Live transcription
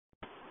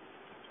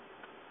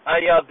How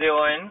y'all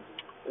doing?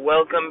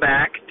 Welcome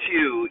back to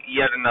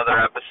yet another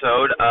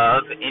episode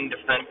of In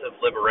Defense of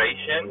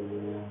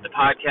Liberation, the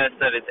podcast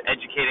that is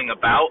educating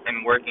about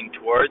and working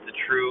towards the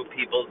true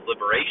people's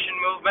liberation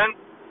movement.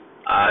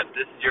 If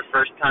this is your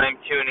first time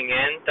tuning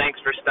in,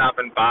 thanks for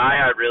stopping by.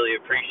 I really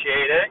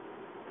appreciate it.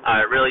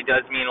 It really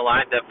does mean a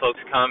lot that folks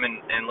come and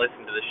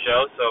listen to the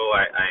show, so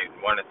I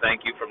want to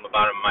thank you from the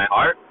bottom of my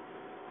heart.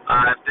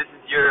 If this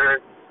is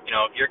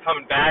if you're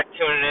coming back,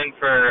 tuning in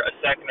for a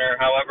second or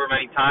however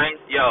many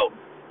times,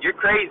 you're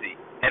crazy,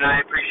 and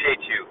I appreciate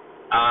you,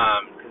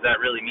 because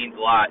that really means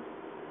a lot,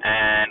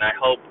 and I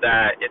hope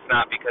that it's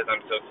not because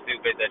I'm so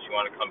stupid that you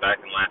want to come back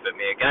and laugh at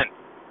me again.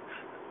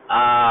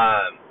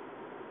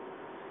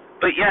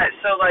 But yeah,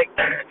 so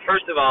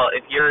first of all,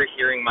 if you're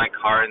hearing my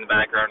car in the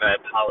background, I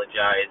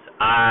apologize.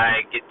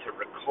 I get to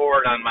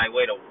record on my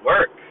way to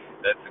work.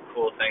 That's a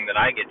cool thing that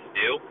I get to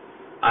do.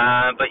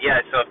 But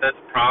yeah, so if that's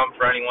a problem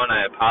for anyone,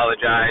 I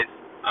apologize.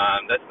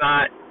 That's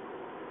not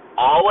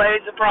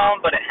always a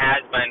problem, but it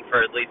has been for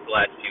at least the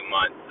last few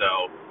months,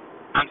 so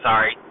I'm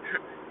sorry.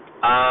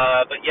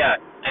 But yeah,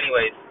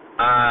 anyways,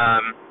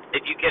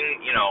 if you can,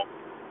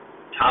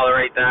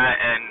 tolerate that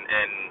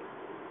and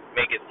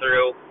make it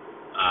through,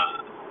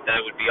 that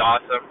would be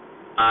awesome.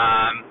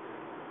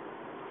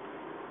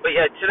 But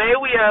yeah, today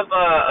we have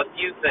a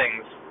few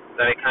things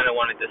that I kind of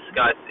want to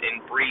discuss in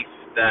brief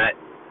that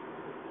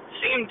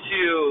seem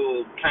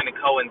to kind of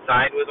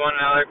coincide with one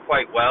another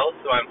quite well,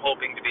 so I'm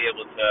hoping to be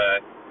able to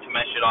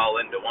mesh it all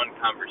into one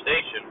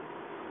conversation.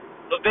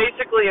 But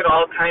basically it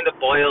all kind of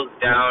boils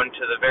down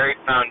to the very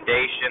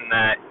foundation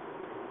that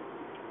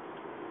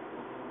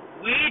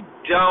we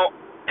don't,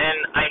 and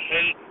I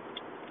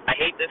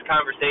hate this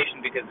conversation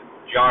because it's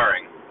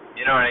jarring,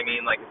 you know what I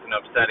mean, like it's an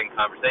upsetting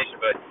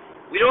conversation, but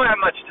we don't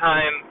have much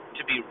time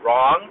to be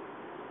wrong.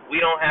 We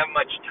don't have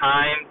much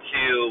time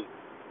to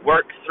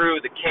work through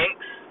the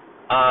kinks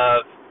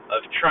of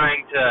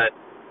trying to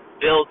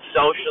build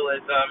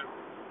socialism,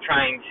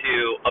 trying to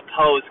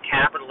oppose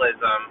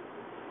capitalism.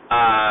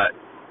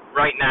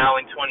 Right now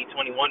in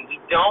 2021,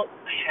 we don't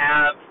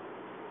have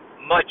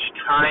much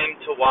time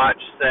to watch,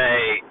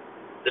 say,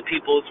 the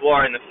People's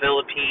War in the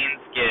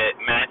Philippines get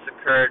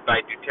massacred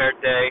by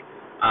Duterte.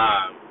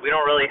 We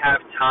don't really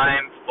have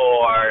time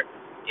for,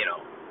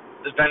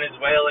 the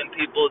Venezuelan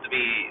people to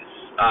be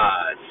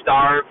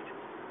starved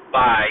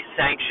by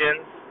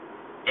sanctions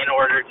in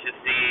order to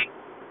see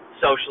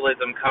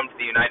socialism come to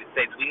the United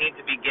States. We need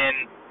to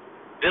begin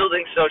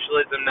building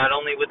socialism not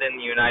only within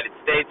the United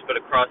States but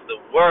across the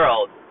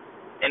world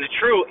in a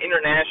true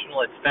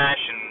internationalist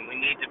fashion.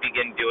 We need to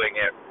begin doing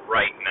it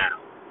right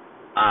now.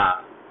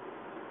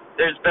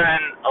 There's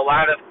been a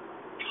lot of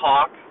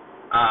talk,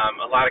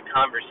 a lot of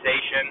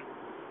conversation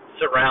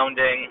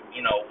surrounding,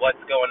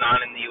 what's going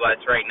on in the U.S.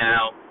 right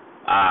now.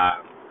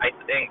 I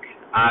think,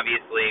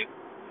 obviously,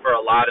 for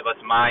a lot of us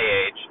my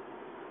age,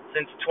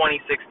 since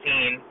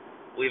 2016,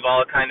 we've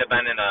all kind of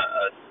been in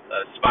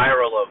a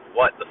spiral of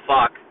what the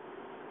fuck,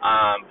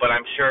 but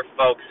I'm sure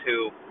folks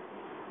who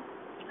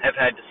have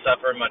had to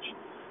suffer much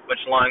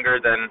longer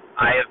than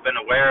I have been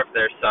aware of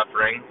their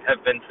suffering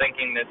have been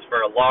thinking this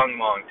for a long,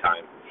 long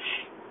time.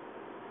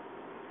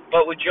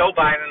 But with Joe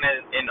Biden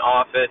in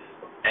office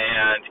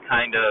and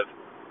kind of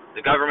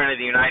the government of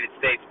the United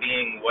States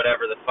being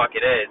whatever the fuck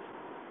it is,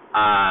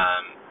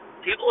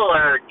 people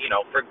are,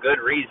 for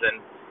good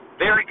reason,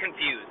 very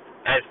confused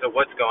as to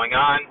what's going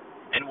on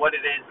and what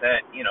it is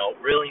that,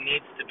 really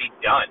needs to be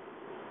done.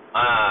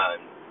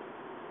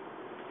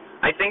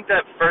 I think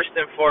that first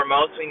and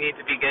foremost we need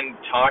to begin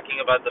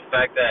talking about the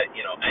fact that,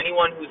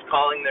 anyone who's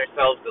calling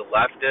themselves a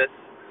leftist,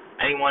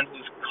 anyone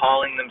who's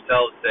calling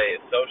themselves, say,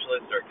 a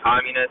socialist or a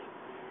communist,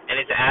 and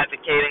is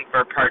advocating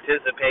for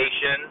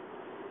participation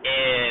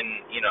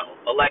in,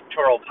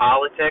 electoral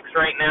politics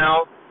right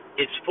now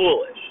is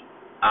foolish.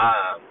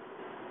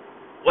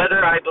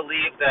 Whether I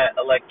believe that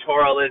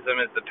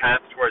electoralism is the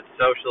path towards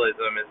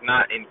socialism is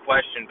not in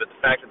question, but the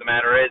fact of the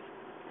matter is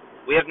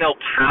we have no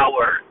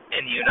power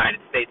in the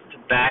United States to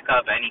back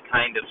up any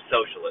kind of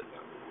socialism.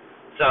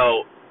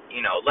 So,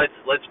 let's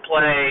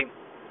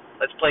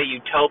play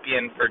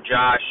utopian for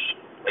Josh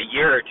a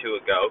year or two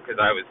ago, because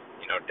I was,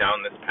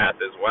 down this path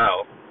as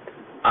well.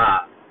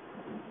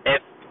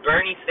 If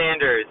Bernie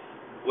Sanders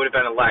would have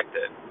been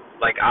elected,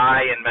 like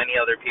I and many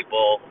other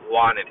people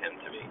wanted him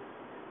to be,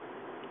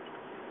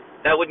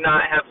 that would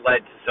not have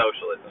led to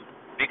socialism.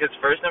 Because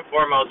first and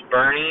foremost,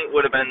 Bernie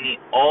would have been the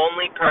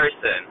only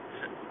person,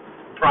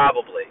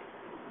 probably,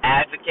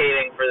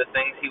 advocating for the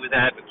things he was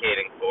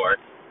advocating for,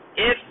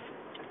 if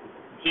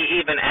he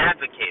even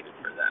advocated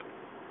for them.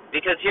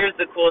 Because here's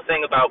the cool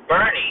thing about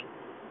Bernie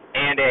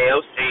and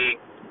AOC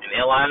and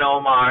Ilhan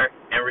Omar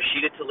and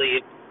Rashida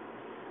Tlaib,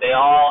 they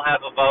all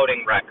have a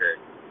voting record,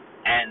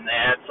 and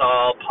that's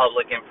all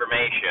public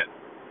information.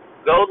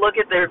 Go look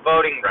at their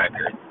voting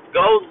records.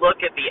 Go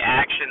look at the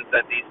actions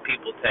that these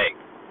people take.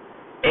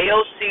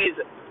 AOC's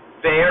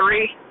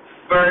very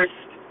first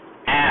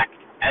act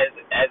as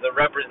a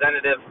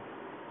representative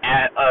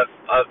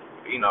of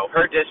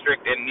her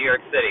district in New York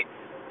City,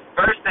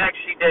 first act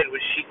she did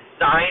was she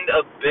signed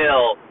a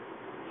bill,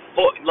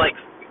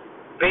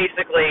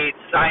 basically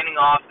signing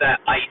off that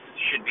ICE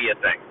should be a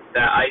thing,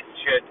 that ICE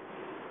should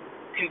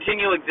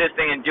continue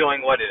existing and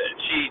doing what it is.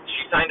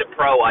 She signed a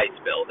pro-ICE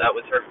bill. That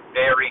was her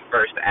very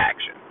first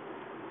action.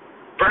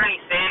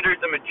 Bernie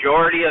Sanders, the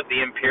majority of the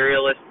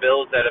imperialist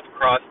bills that have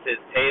crossed his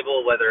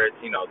table, whether it's,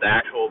 the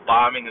actual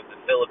bombing of the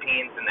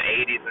Philippines in the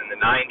 80s and the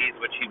 90s,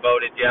 which he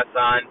voted yes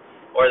on,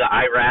 or the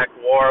Iraq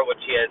War, which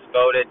he has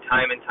voted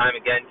time and time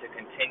again to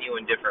continue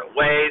in different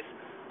ways.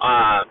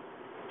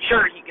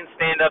 Sure, he can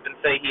stand up and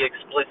say he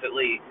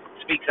explicitly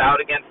speaks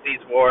out against these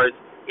wars,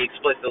 he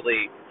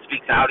explicitly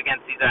speaks out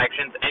against these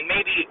actions, and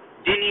maybe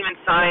didn't even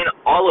sign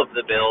all of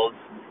the bills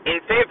in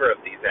favor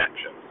of these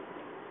actions.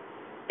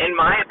 In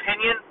my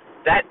opinion,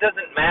 that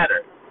doesn't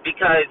matter,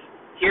 because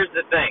here's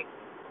the thing.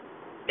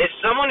 If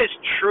someone is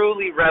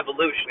truly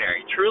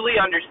revolutionary, truly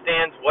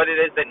understands what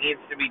it is that needs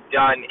to be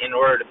done in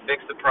order to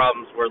fix the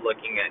problems we're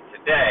looking at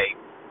today,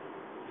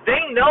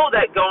 they know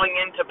that going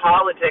into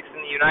politics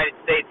in the United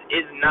States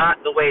is not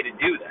the way to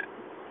do that.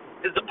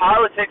 Because the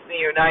politics in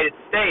the United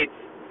States,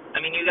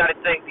 you got to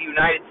think the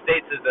United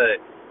States is a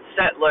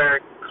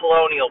settler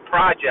colonial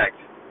project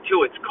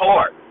to its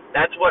core.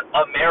 That's what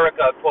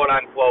America, quote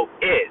unquote,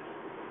 is.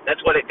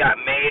 That's what it got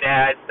made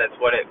as. That's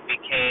what it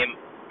became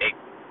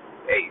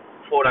a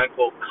quote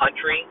unquote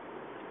country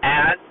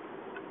as.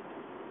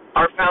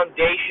 Our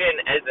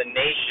foundation as a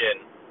nation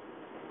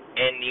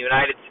in the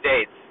United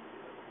States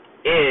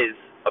is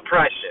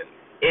oppression,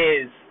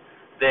 is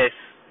this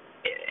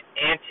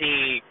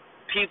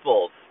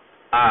anti-people's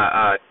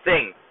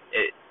thing.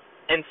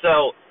 And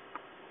so,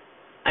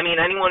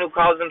 anyone who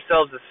calls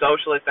themselves a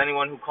socialist,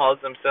 anyone who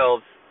calls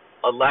themselves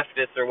a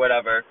leftist or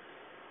whatever,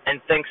 and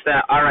thinks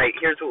that, all right,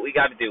 here's what we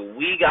got to do.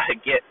 We got to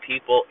get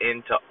people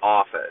into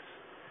office.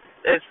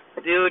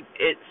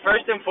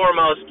 First and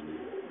foremost,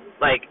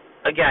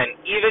 again,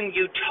 even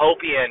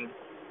utopian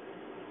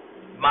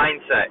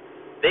mindset,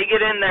 they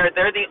get in there,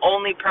 they're the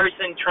only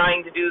person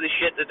trying to do the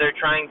shit that they're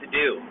trying to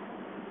do.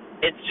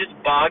 It's just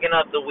bogging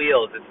up the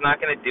wheels. It's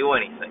not going to do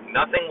anything.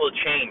 Nothing will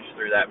change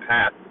through that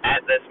path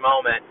at this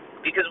moment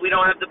because we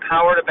don't have the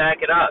power to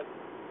back it up.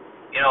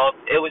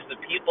 It was the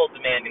people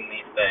demanding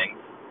these things,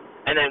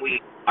 and then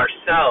we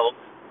ourselves,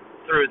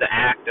 through the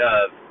act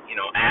of,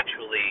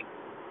 actually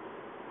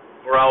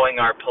growing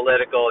our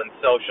political and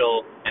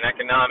social and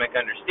economic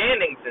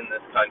understandings in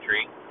this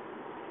country,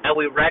 and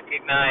we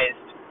recognized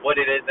what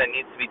it is that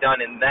needs to be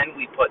done, and then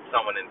we put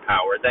someone in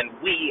power, then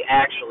we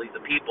actually,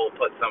 the people,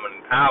 put someone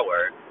in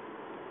power,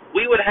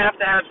 we would have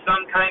to have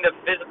some kind of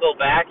physical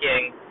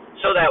backing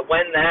so that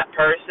when that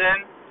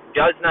person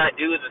does not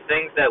do the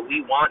things that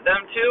we want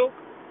them to,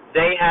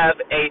 they have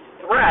a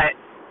threat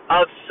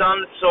of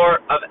some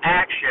sort of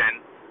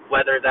action,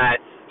 whether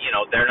that's,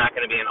 they're not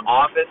going to be in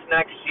office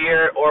next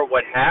year or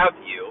what have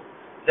you.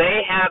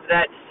 They have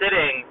that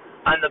sitting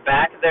on the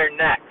back of their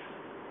necks,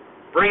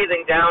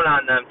 breathing down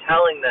on them,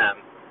 telling them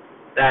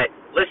that,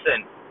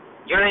 listen,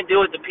 you're going to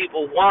do what the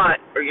people want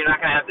or you're not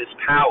going to have this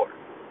power.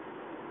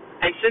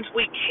 And since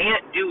we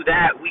can't do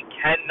that, we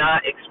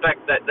cannot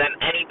expect that then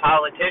any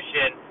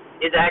politician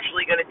is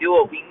actually going to do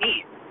what we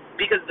need.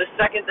 Because the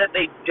second that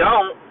they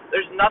don't,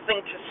 there's nothing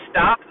to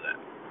stop them.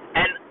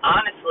 And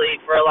honestly,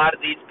 for a lot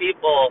of these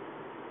people,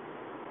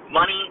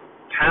 money,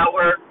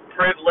 power,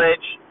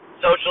 privilege,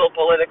 social,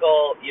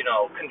 political,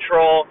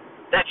 control,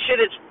 that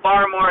shit is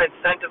far more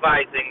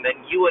incentivizing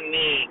than you and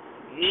me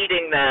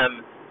needing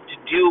them to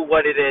do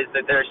what it is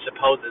that they're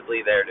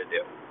supposedly there to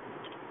do.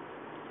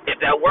 If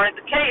that weren't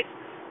the case,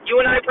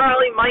 you and I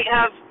probably might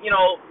have,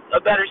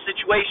 a better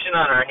situation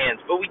on our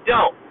hands, but we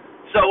don't.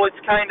 So it's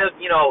kind of,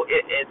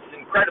 it's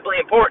incredibly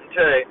important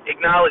to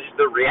acknowledge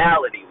the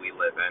reality we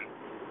live in.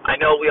 I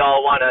know we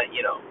all want to,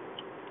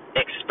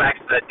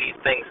 expect that these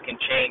things can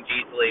change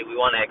easily. We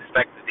want to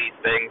expect that these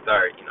things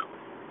are,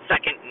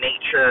 second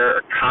nature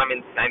or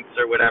common sense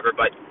or whatever,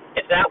 but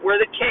if that were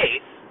the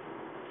case,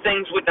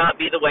 things would not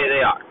be the way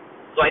they are.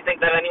 So I think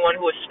that anyone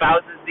who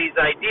espouses these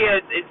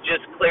ideas is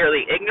just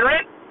clearly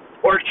ignorant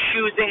or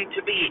choosing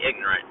to be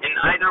ignorant. In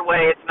either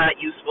way, it's not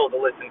useful to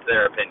listen to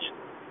their opinions.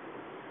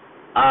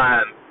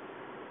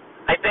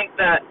 I think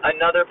that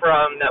another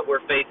problem that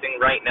we're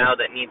facing right now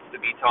that needs to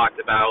be talked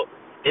about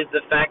is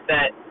the fact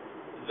that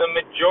the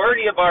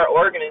majority of our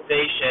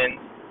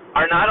organizations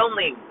are not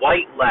only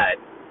white-led,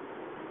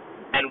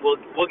 and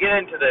we'll get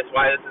into this,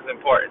 why this is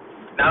important.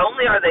 Not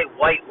only are they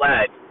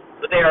white-led,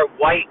 but they are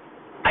white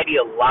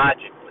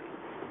ideologically,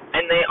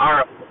 and they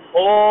are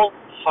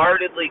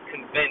wholeheartedly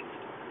convinced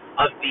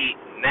of the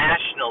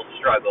national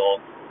struggle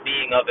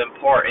being of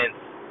importance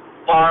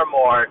far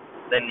more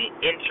than the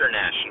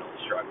international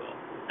struggle.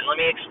 And let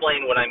me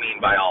explain what I mean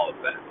by all of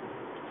that.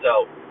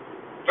 So,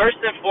 first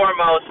and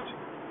foremost,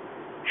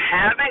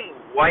 having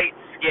white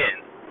skin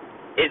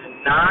is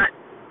not,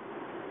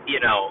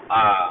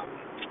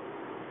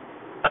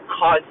 a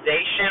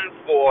causation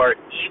for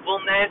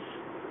evilness.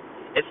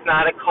 It's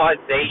not a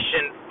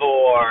causation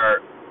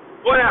for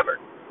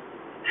whatever.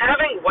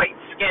 Having white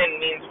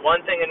skin means one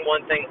thing and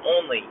one thing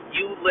only.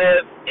 You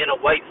live in a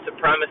white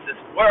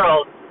supremacist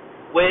world,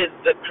 with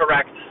the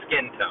correct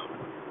skin tone.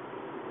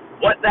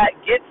 What that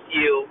gets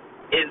you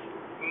is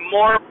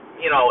more,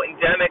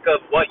 endemic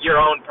of what your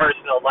own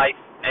personal life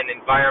and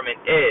environment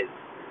is,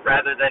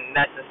 rather than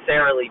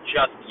necessarily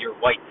just your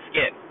white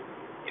skin.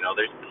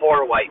 There's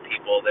poor white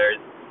people,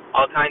 there's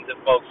all kinds of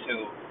folks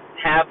who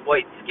have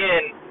white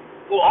skin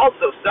who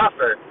also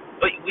suffer,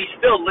 but we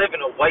still live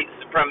in a white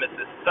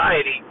supremacist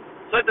society.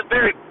 So at the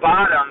very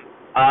bottom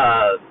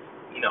of,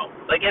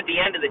 at the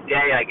end of the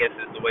day, I guess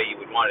is the way you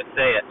would want to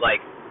say it,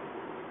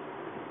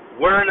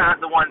 we're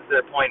not the ones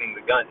that are pointing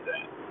the guns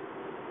at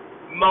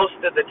most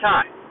of the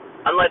time,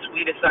 unless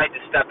we decide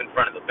to step in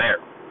front of the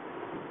barrel.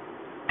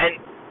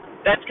 And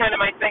that's kind of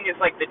my thing, is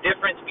the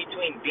difference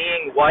between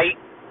being white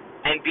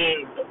and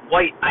being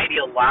white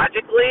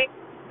ideologically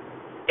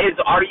is,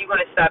 are you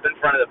going to step in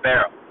front of the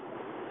barrel?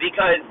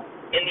 Because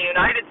in the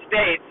United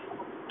States,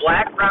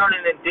 black, brown,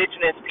 and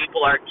indigenous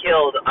people are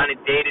killed on a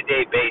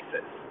day-to-day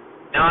basis.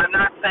 Now, I'm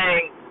not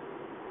saying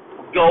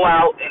go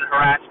out and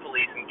harass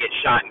police and get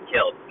shot and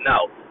killed.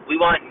 No. We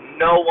want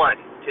no one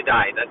to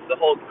die. That's the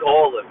whole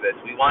goal of this.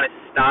 We want to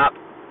stop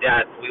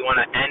death. We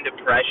want to end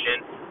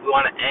oppression. We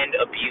want to end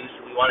abuse.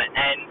 We want to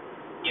end,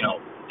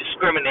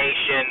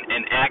 discrimination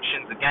and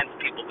actions against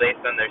people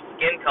based on their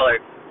skin color.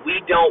 We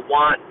don't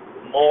want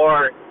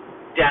more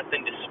death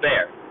and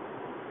despair.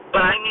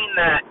 But I mean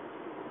that,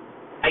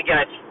 I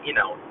guess,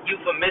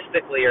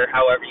 euphemistically, or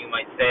however you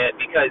might say it,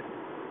 because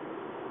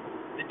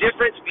the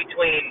difference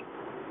between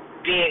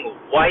being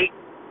white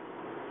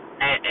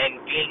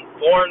and being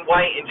born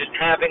white and just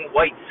having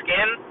white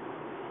skin,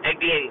 and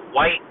being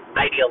white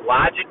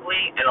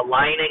ideologically and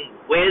aligning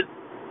with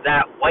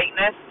that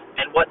whiteness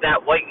and what that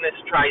whiteness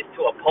tries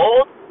to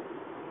uphold,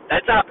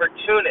 that's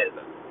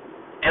opportunism.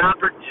 And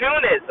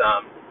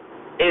opportunism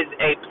is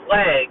a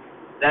plague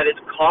that is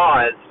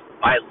caused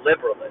by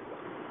liberalism.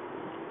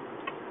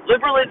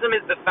 Liberalism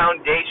is the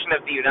foundation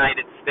of the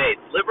United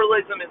States.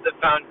 Liberalism is the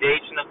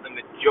foundation of the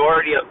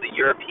majority of the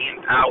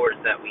European powers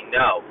that we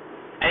know.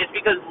 And it's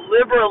because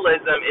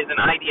liberalism is an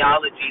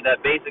ideology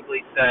that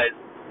basically says,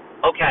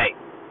 okay,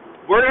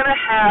 we're going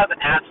to have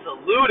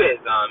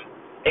absolutism,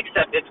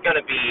 except it's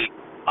going to be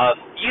a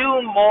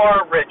few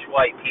more rich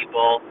white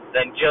people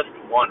than just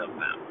one of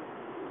them.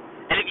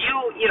 And if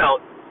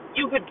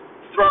you could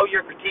throw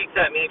your critiques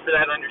at me for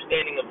that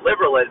understanding of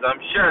liberalism,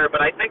 sure,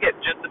 but I think it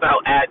just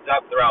about adds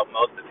up throughout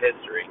most of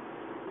history.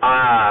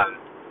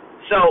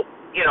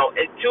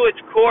 To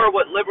its core,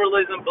 what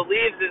liberalism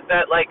believes is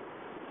that,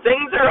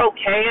 things are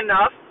okay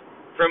enough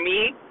for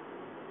me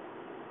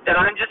that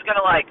I'm just going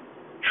to,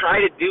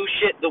 try to do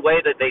shit the way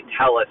that they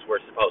tell us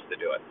we're supposed to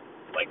do it.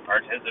 Like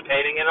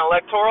participating in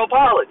electoral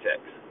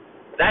politics.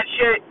 That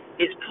shit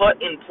is put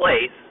in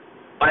place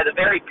by the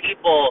very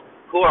people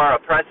who are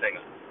oppressing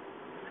us.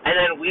 And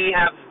then we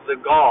have the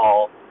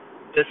gall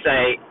to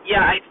say,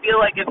 yeah, I feel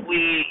like if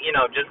we,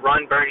 just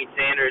run Bernie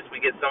Sanders,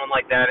 we get someone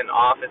like that in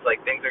office,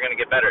 things are going to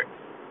get better.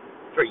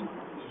 For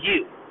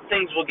you.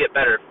 Things will get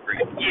better for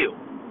you.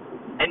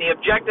 And the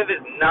objective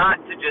is not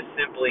to just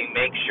simply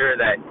make sure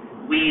that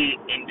we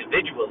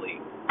individually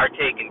are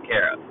taken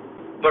care of,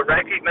 but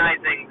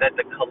recognizing that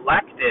the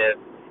collective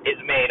is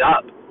made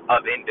up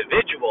of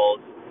individuals,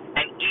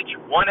 and each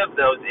one of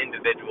those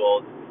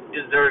individuals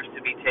deserves to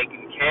be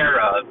taken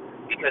care of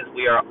because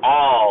we are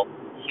all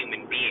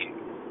human beings.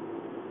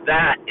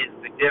 That is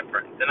the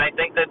difference. And I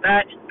think that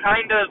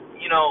kind of,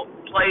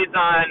 plays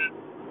on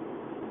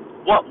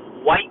what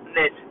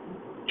whiteness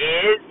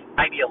is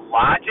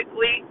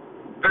ideologically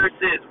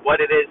versus what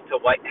it is to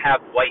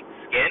have white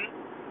skin.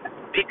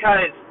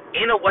 Because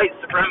in a white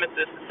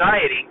supremacist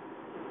society,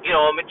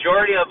 a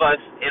majority of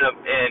us in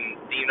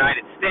the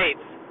United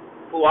States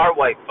who are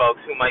white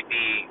folks, who might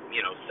be,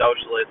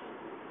 socialists,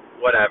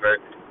 whatever,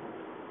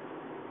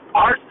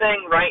 our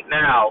thing right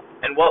now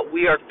and what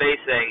we are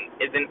facing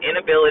is an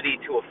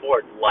inability to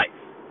afford life.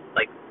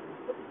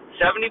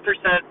 70%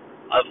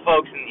 of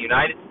folks in the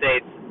United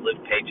States live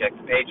paycheck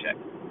to paycheck.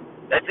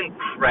 That's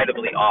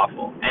incredibly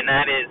awful. And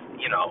that is,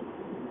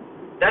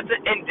 that's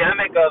an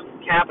endemic of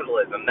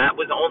capitalism. That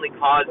was only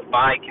caused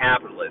by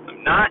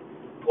capitalism. Not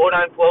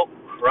quote-unquote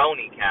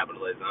crony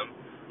capitalism,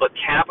 but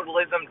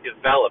capitalism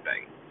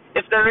developing.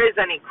 If there is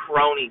any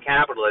crony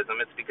capitalism,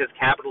 it's because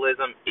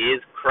capitalism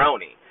is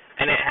crony.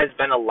 And it has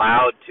been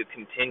allowed to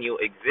continue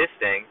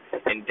existing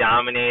and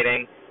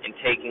dominating and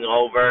taking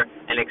over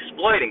and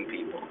exploiting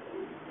people.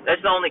 That's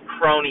the only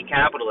crony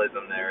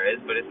capitalism there is,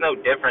 but it's no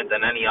different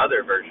than any other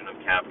version of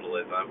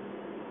capitalism.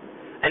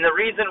 And the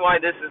reason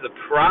why this is a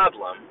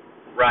problem,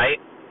 right,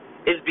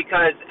 is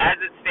because as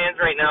it stands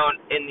right now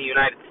in the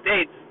United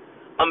States,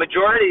 a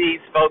majority of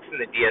these folks in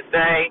the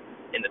DSA,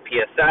 in the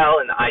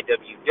PSL, in the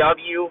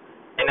IWW,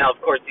 and now, of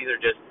course, these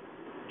are just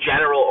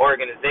general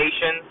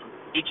organizations.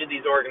 Each of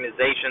these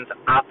organizations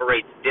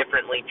operates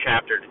differently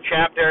chapter to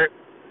chapter.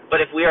 But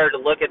if we are to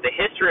look at the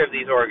history of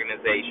these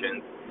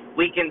organizations,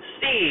 we can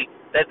see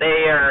that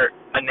their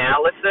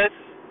analysis,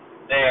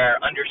 their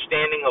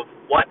understanding of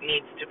what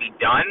needs to be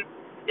done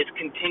is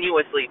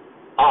continuously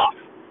off,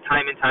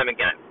 time and time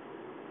again.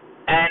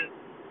 And,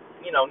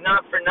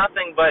 not for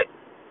nothing, but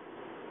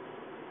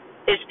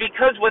It's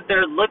because what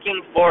they're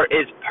looking for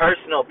is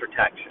personal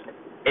protection.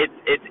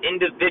 It's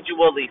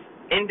individual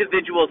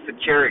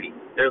security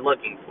they're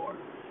looking for.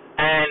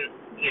 And,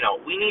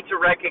 we need to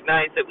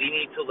recognize that we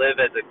need to live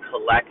as a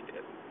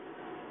collective.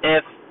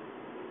 If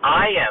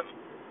I am,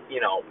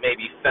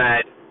 maybe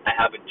fed, I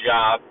have a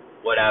job,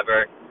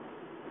 whatever,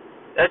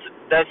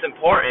 that's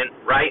important,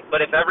 right?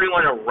 But if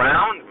everyone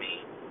around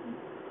me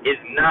is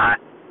not,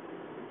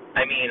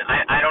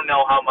 I don't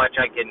know how much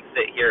I can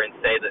sit here and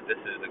say that this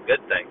is a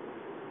good thing.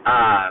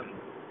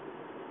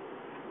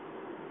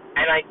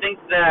 And I think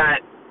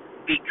that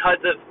because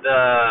of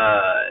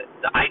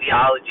the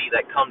ideology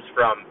that comes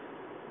from,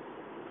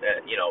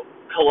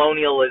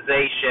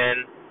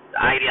 colonialization,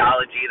 the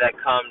ideology that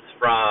comes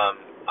from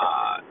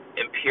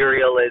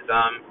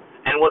imperialism,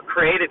 and what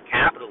created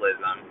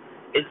capitalism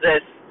is this.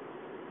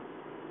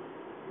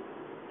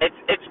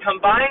 It's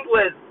combined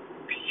with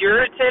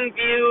Puritan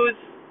views,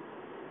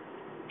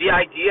 the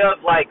idea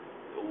of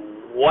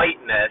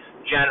whiteness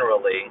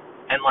generally,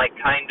 and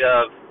kind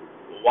of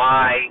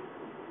why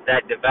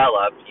that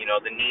developed,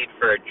 the need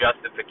for a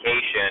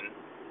justification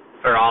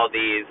for all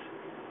these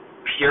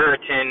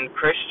Puritan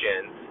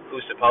Christians who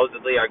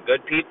supposedly are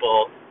good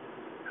people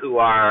who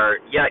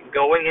are yet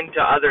going into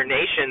other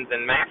nations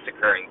and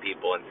massacring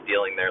people and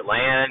stealing their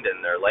land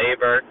and their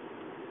labor.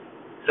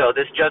 So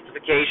this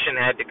justification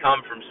had to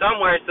come from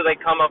somewhere, so they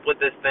come up with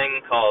this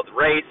thing called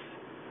race,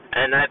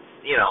 and that's,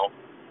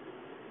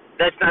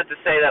 that's not to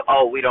say that,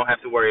 we don't have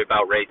to worry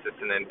about race,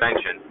 it's an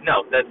invention.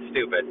 No, that's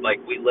stupid.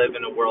 We live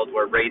in a world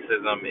where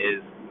racism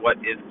is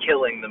what is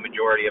killing the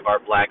majority of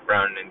our black,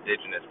 brown, and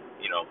indigenous,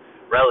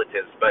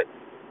 relatives. But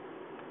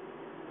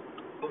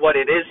what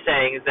it is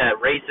saying is that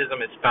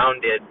racism is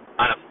founded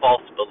on a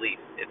false belief.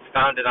 It's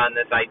founded on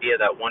this idea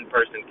that one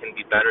person can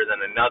be better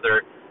than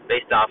another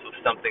based off of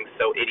something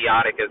so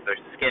idiotic as their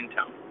skin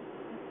tone.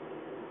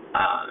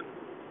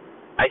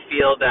 I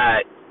feel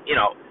that,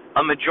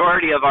 a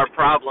majority of our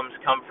problems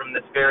come from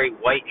this very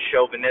white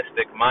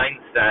chauvinistic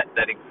mindset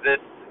that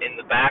exists in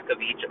the back of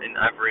each and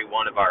every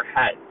one of our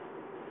heads.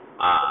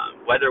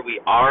 Whether we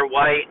are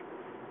white,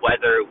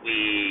 whether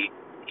we,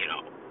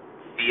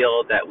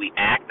 feel that we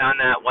act on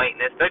that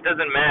whiteness, that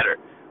doesn't matter.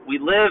 We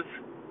live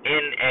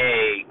in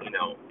a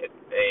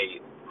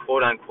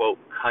quote-unquote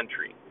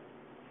country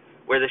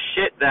where the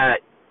shit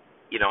that,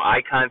 I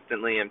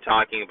constantly am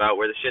talking about,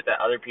 where the shit that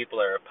other people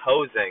are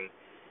opposing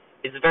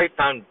is the very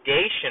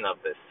foundation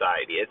of this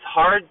society. It's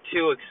hard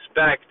to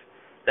expect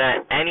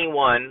that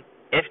anyone,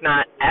 if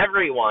not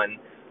everyone,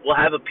 will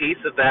have a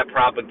piece of that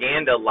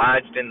propaganda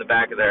lodged in the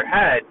back of their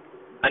head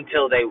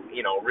until they,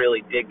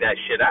 really dig that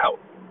shit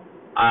out.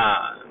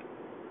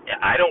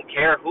 I don't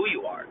care who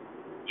you are.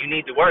 You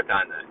need to work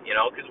on that,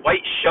 because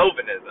white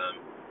chauvinism,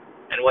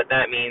 and what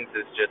that means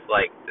is just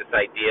this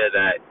idea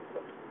that,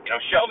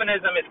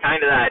 chauvinism is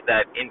kind of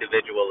that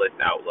individualist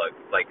outlook.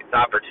 It's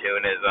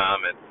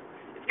opportunism.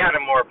 It's got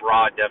a more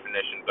broad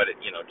definition, but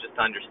just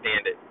to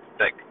understand it,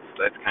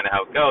 that's kind of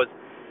how it goes.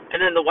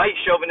 And then the white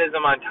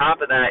chauvinism on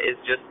top of that is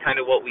just kind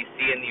of what we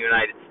see in the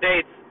United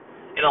States,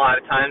 and a lot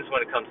of times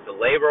when it comes to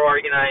labor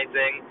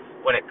organizing,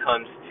 when it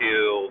comes to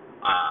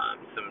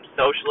some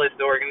socialist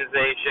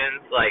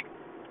organizations,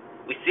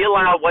 we see a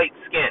lot of white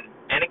skin.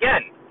 And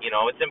again,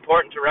 it's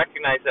important to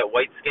recognize that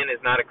white skin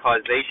is not a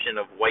causation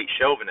of white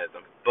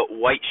chauvinism, but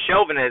white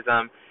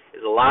chauvinism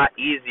is a lot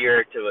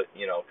easier to,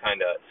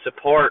 kind of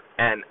support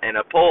and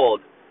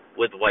uphold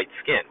with white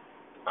skin.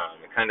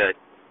 It kind of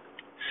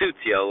suits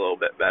you a little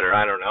bit better,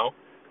 I don't know.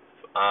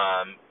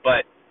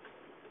 But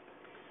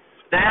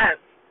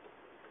that,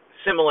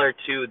 similar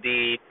to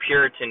the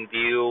Puritan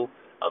view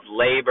of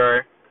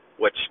labor,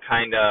 which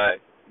kind of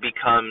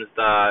becomes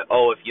the,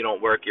 if you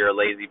don't work, you're a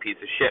lazy piece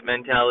of shit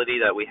mentality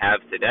that we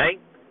have today.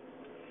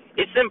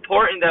 It's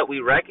important that we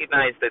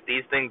recognize that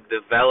these things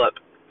develop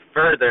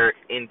further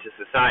into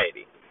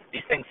society.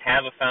 These things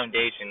have a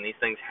foundation. These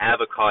things have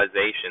a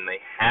causation. They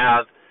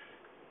have,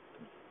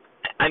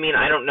 I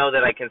don't know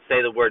that I can say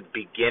the word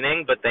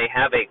beginning, but they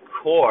have a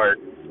core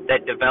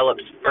that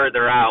develops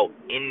further out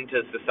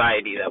into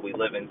society that we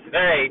live in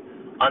today,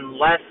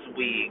 unless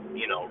we,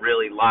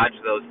 really lodge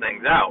those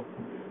things out,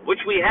 which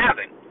we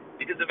haven't,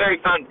 because the very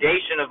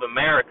foundation of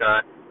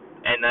America,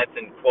 and that's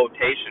in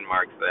quotation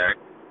marks there,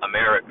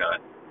 America.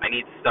 I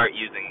need to start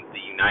using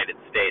the United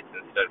States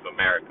instead of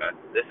America.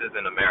 This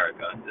isn't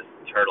America. This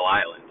is Turtle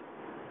Island.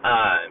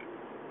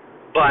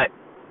 But,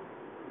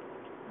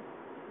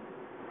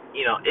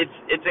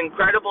 it's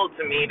incredible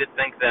to me to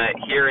think that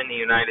here in the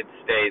United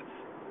States,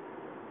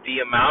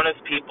 the amount of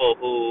people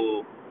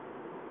who,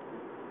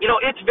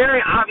 it's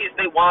very obvious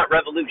they want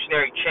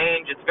revolutionary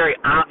change. It's very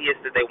obvious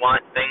that they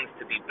want things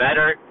to be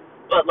better.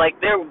 But,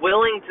 they're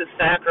willing to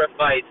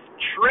sacrifice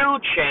true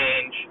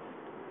change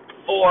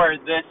for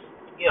this,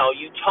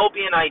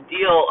 utopian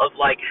ideal of,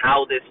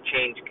 how this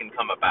change can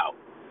come about.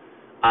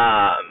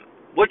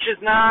 Which is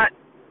not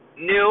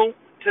new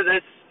to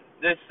this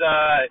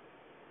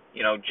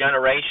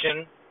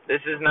generation.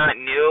 This is not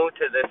new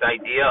to this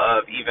idea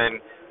of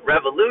even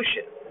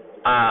revolution.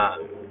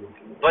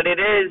 But it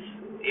is,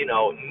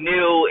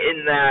 new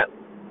in that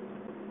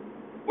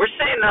We're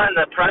sitting on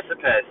the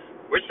precipice.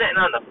 We're sitting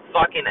on the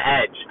fucking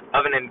edge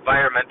of an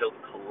environmental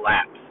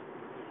collapse.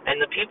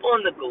 And the people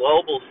in the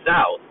global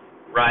south,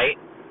 right,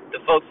 the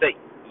folks that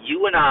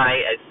you and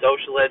I, as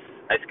socialists,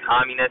 as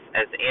communists,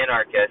 as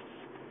anarchists,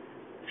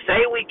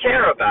 say we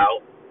care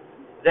about,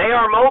 they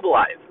are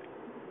mobilizing.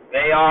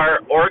 They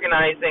are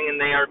organizing and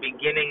they are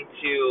beginning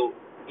to,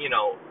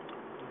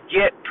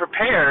 get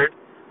prepared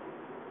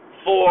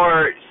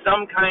for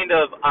some kind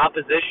of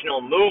oppositional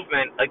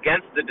movement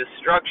against the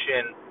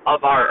destruction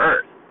of our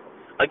earth,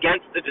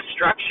 against the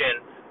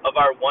destruction of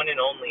our one and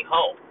only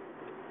home.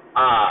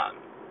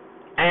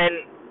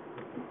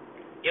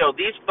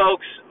 These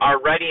folks are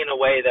ready in a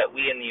way that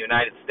we in the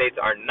United States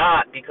are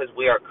not, because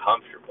we are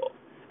comfortable.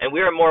 And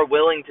we are more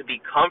willing to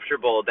be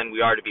comfortable than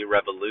we are to be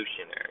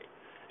revolutionary.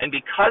 And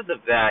because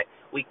of that,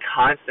 we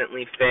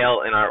constantly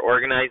fail in our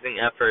organizing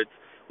efforts.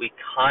 We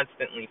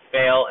constantly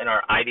fail in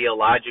our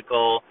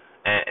ideological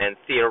and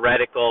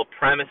theoretical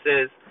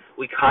premises.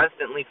 We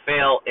constantly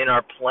fail in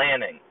our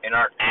planning, in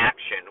our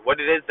action. What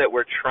it is that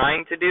we're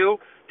trying to do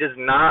does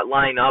not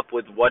line up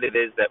with what it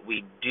is that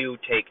we do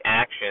take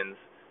actions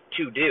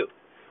to do.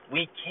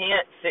 We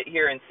can't sit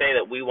here and say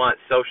that we want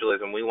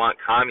socialism, we want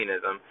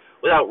communism,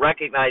 without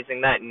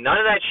recognizing that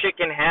none of that shit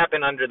can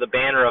happen under the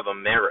banner of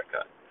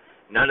America.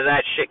 None of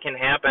that shit can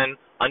happen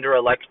under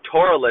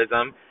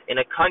electoralism in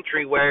a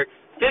country where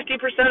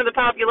 50% of the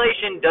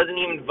population doesn't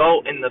even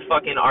vote in the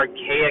fucking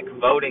archaic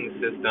voting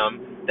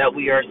system that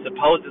we are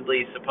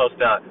supposedly supposed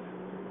to,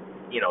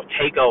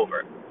 take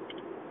over.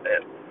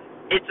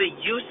 It's a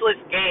useless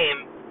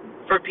game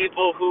for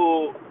people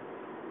who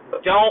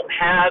don't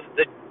have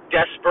the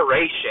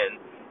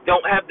desperation,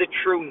 don't have the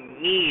true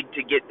need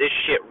to get this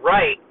shit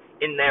right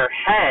in their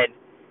head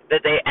that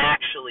they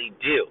actually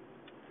do.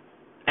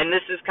 And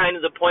this is kind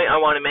of the point I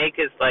want to make,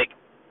 is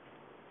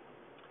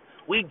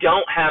we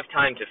don't have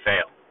time to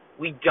fail.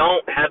 We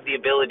don't have the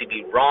ability to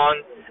be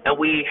wrong, and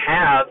we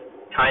have,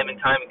 time and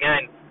time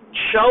again,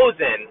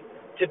 chosen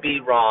to be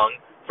wrong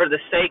for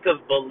the sake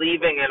of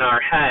believing in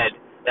our head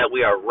that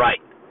we are right.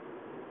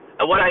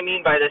 And what I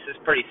mean by this is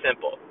pretty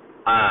simple.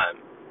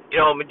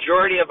 A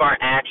majority of our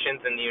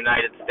actions in the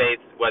United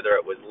States, whether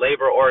it was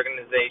labor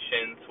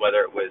organizations,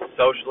 whether it was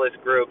socialist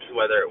groups,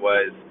 whether it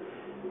was,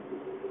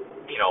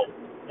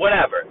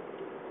 whatever,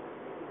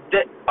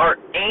 that our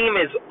aim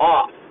is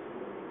off.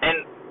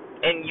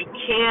 And you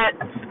can't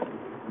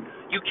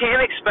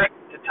expect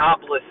to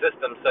topple a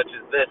system such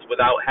as this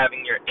without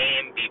having your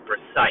aim be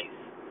precise.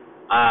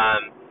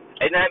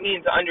 And that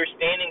means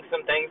understanding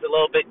some things a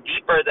little bit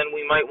deeper than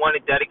we might want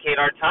to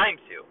dedicate our time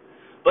to.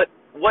 But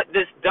what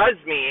this does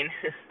mean,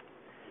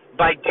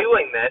 by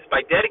doing this,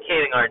 by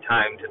dedicating our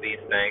time to these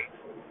things,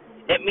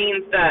 it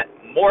means that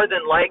more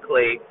than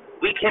likely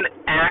we can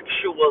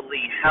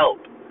actually help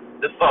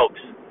the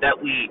folks that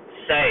we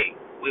say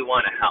we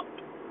want to help.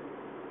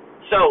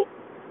 So,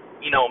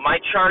 my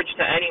charge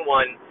to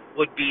anyone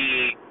would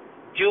be,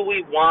 do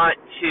we want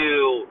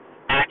to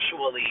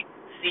actually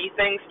see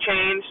things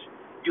change?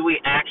 Do we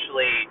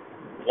actually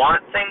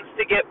want things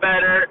to get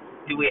better?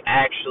 Do we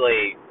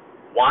actually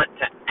want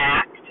to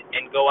act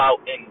and go out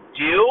and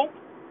do?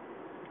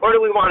 Or do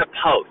we want to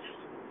post?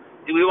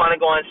 Do we want to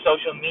go on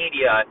social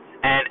media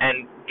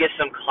and get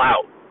some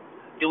clout?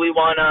 Do we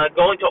want to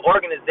go into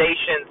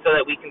organizations so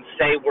that we can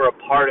say we're a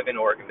part of an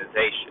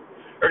organization?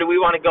 Or do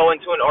we want to go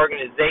into an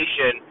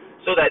organization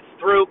so that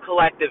through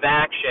collective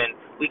action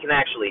we can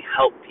actually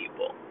help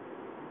people?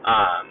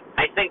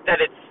 I think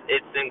that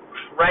it's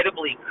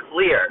incredibly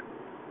clear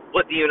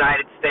what the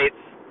United States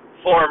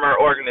former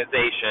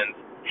organizations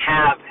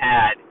have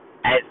had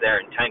as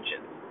their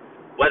intentions.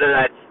 Whether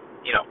that's,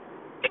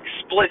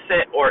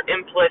 explicit or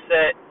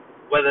implicit,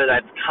 whether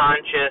that's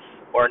conscious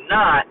or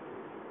not,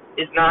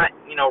 is not,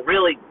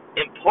 really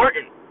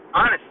important,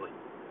 honestly.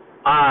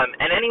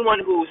 And anyone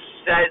who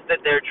says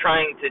that they're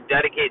trying to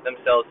dedicate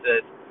themselves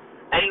to this,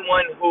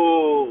 anyone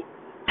who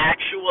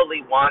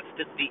actually wants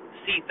to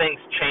see things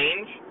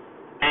change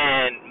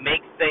and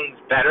make things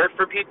better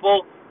for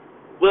people,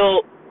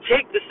 will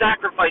take the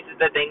sacrifices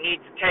that they need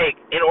to take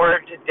in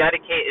order to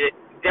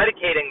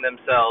dedicating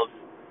themselves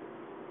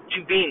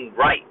to being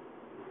right.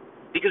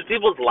 Because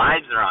people's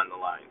lives are on the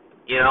line,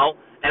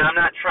 And I'm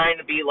not trying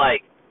to be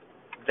like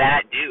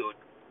that dude,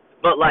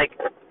 but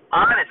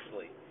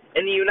honestly,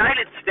 in the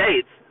United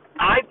States,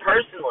 I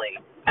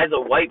personally, as a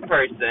white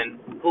person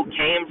who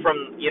came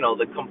from,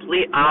 the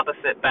complete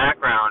opposite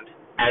background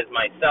as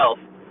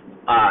myself,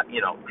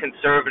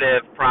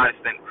 conservative,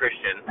 Protestant,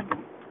 Christian,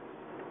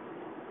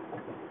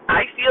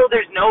 I feel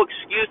there's no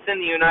excuse in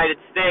the United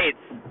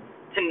States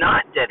to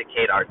not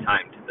dedicate our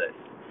time to this.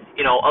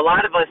 A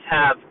lot of us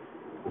have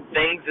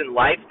things in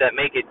life that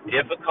make it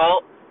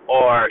difficult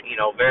or,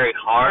 very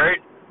hard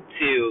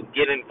to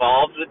get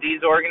involved with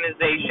these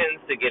organizations,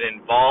 to get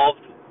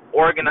involved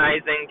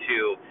organizing,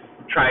 to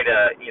try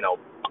to,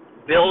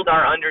 build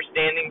our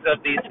understandings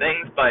of these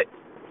things. But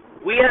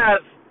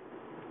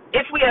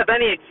if we have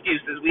any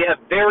excuses, we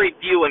have very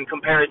few in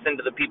comparison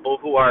to the people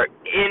who are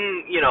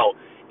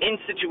in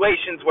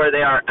situations where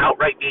they are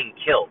outright being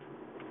killed.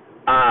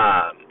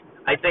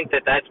 I think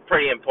that that's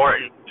pretty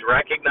important to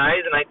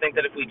recognize, and I think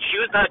that if we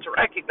choose not to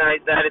recognize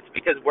that, it's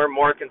because we're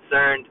more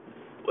concerned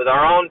with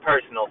our own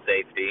personal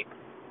safety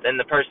than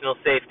the personal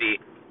safety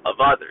of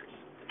others.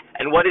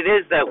 And what it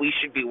is that we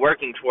should be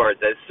working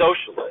towards as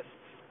socialists,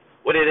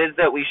 what it is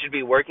that we should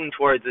be working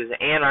towards as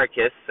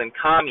anarchists and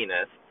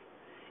communists,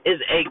 is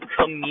a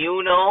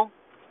communal,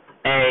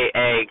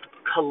 a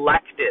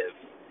collective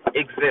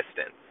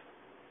existence.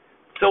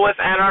 So if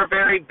at our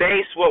very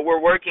base what we're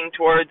working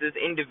towards is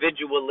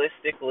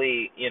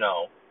individualistically,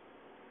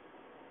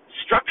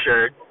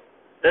 structured,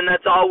 then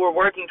that's all we're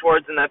working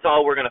towards and that's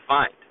all we're going to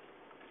find.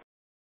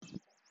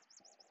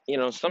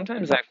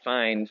 Sometimes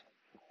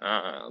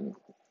um,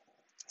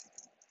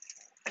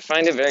 I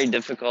find it very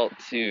difficult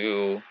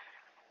to,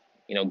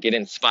 get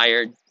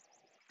inspired,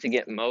 to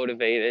get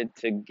motivated,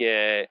 to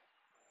get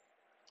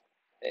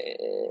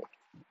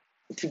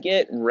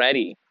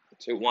ready,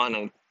 to want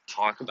to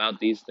talk about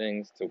these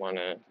things, to want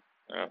to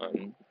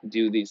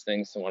do these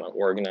things, to want to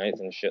organize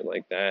and shit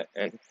like that.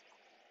 And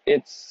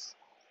it's,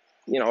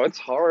 it's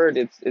hard.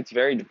 It's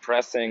very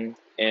depressing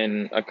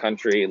in a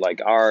country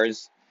like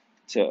ours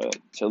to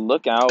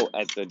look out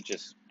at the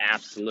just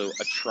absolute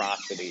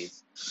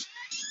atrocities,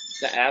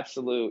 the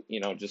absolute,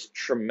 just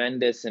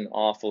tremendous and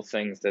awful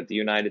things that the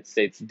United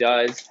States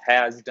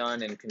has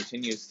done, and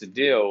continues to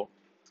do,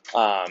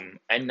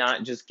 and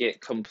not just get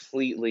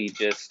completely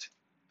just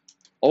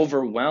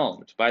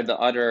overwhelmed by the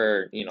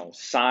utter,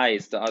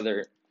 size, the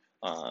other,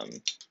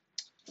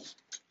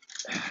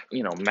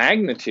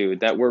 magnitude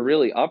that we're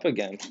really up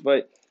against.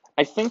 But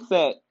I think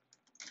that,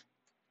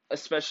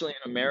 especially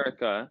in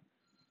America,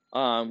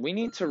 we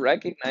need to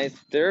recognize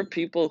there are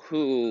people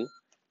who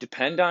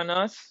depend on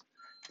us.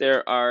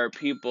 There are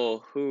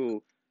people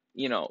who,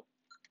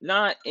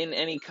 not in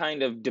any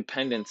kind of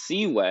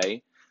dependency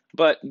way,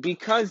 but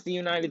because the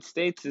United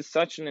States is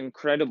such an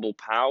incredible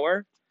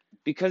power,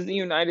 because the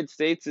United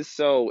States is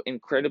so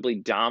incredibly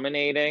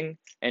dominating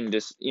and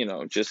just,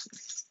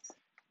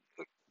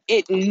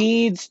 it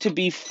needs to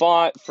be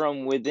fought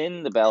from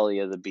within the belly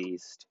of the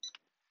beast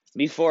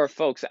before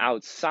folks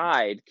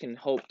outside can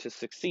hope to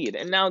succeed.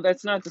 And now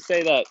that's not to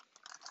say that,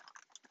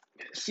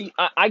 see,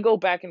 I go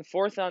back and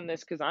forth on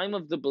this because I'm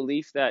of the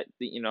belief that,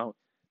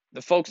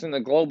 the folks in the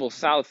global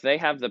south, they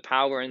have the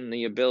power and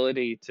the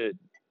ability to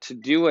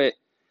do it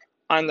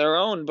on their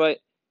own. But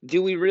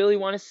do we really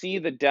want to see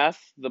the death,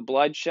 the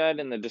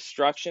bloodshed, and the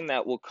destruction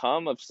that will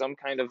come of some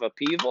kind of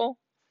upheaval?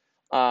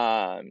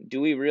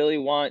 Do we really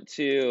want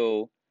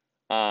to,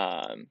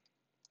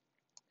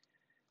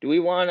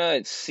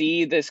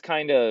 see this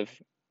kind of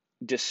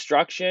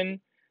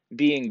destruction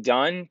being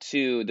done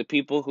to the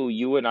people who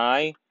you and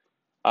I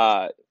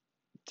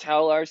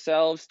tell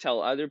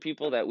other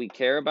people that we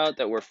care about,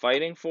 that we're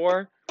fighting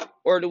for?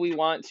 Or do we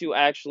want to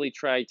actually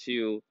try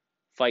to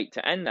fight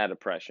to end that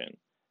oppression?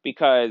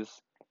 Because,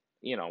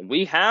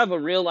 we have a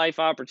real life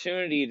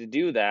opportunity to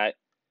do that.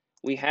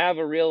 We have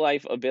a real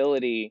life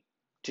ability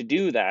to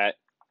do that.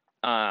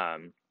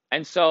 And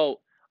so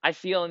I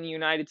feel in the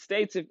United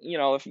States,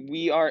 if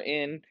we are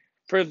in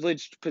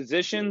privileged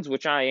positions,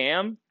 which I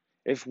am,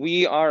 if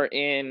we are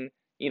in,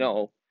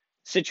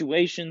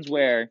 situations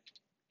where,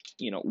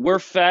 we're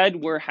fed,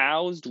 we're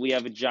housed, we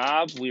have a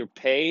job, we're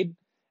paid,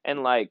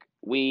 and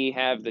we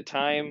have the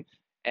time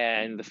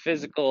and the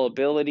physical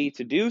ability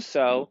to do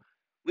so,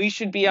 we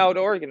should be out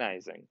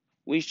organizing.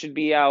 We should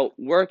be out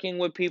working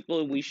with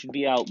people. We should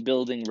be out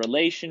building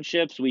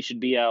relationships. We should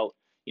be out,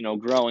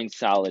 growing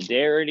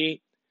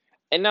solidarity.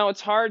 And now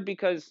it's hard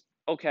because,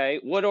 okay,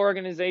 what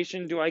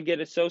organization do I get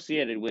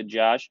associated with,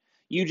 Josh?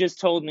 You just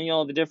told me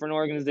all the different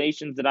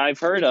organizations that I've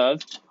heard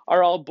of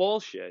are all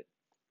bullshit.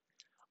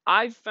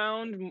 I've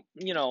found,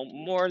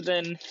 more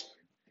than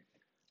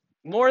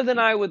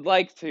I would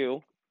like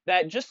to,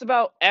 that just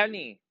about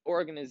any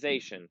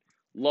organization,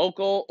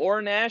 local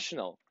or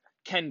national,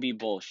 can be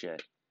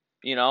bullshit.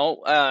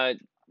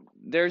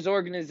 There's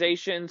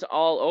organizations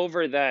all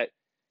over that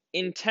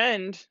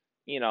intend,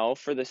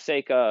 for the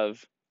sake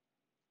of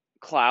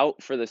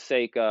clout, for the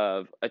sake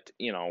of,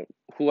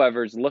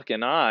 whoever's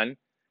looking on,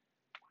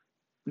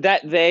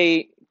 that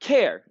they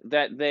care,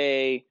 that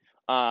they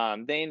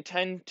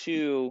intend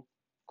to,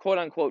 quote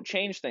unquote,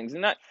 change things.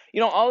 And that,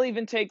 I'll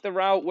even take the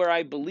route where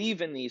I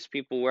believe in these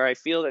people, where I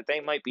feel that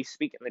they might be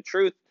speaking the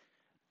truth.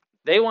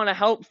 They want to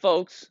help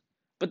folks,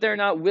 but they're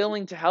not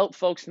willing to help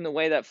folks in the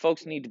way that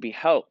folks need to be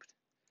helped.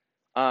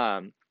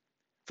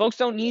 Folks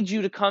don't need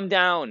you to come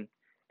down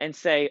and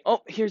say,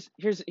 oh, here's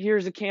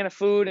a can of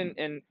food,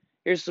 and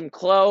here's some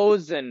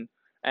clothes, and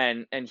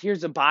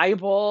here's a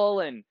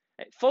Bible. And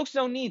folks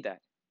don't need that.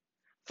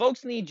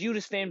 Folks need you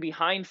to stand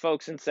behind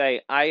folks and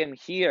say, I am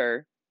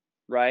here,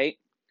 right?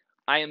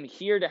 I am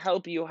here to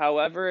help you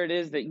however it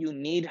is that you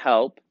need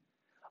help.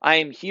 I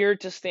am here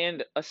to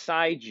stand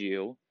aside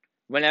you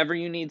whenever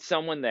you need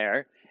someone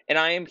there. And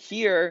I am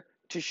here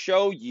to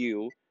show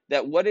you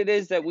that what it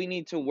is that we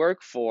need to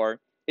work for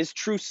is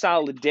true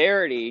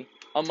solidarity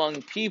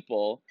among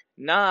people,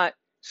 not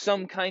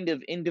some kind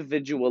of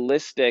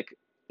individualistic,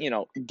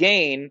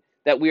 gain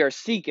that we are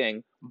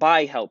seeking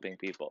by helping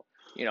people.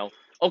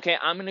 okay,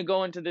 I'm going to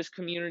go into this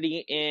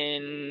community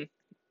in,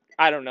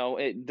 I don't know,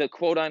 the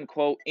quote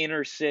unquote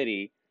inner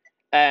city,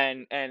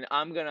 and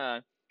I'm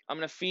gonna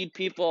feed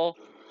people,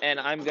 and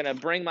I'm gonna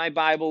bring my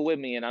Bible with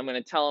me, and I'm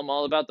gonna tell them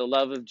all about the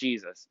love of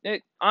Jesus.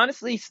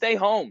 Honestly, stay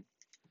home,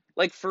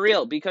 like for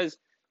real, because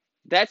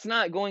that's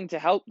not going to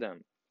help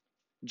them.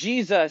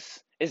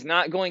 Jesus is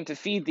not going to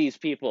feed these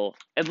people,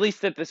 at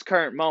least at this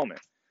current moment.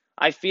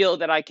 I feel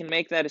that I can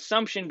make that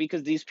assumption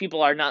because these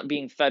people are not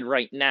being fed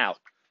right now.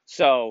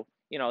 So,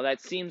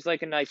 that seems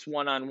like a nice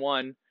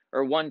one-on-one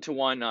or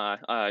one-to-one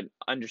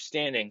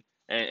understanding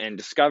and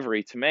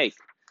discovery to make.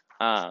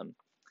 Um,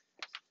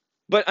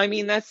 but I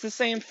mean, that's the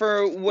same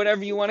for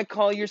whatever you want to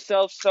call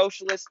yourself,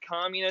 socialist,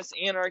 communist,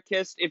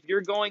 anarchist. If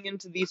you're going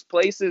into these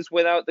places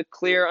without the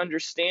clear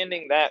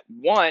understanding that,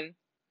 one,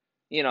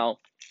 you know,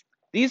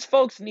 these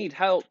folks need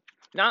help,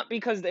 not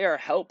because they are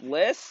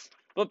helpless,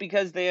 but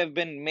because they have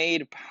been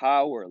made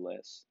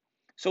powerless.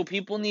 So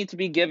people need to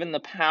be given the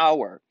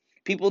power.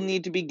 People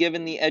need to be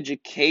given the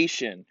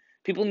education.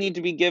 People need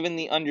to be given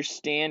the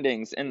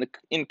understandings and the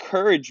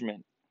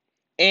encouragement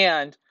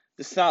and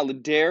the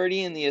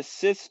solidarity and the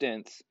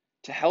assistance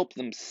to help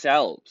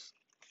themselves.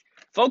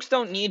 Folks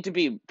don't need to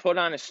be put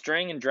on a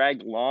string and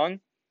dragged along.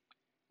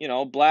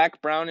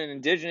 Black, brown, and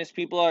indigenous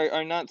people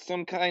are not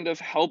some kind of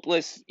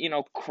helpless,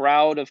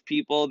 crowd of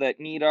people that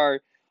need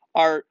our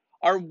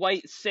our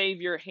white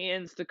savior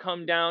hands to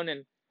come down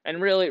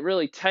and really,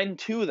 really tend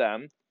to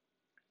them.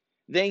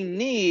 They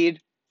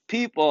need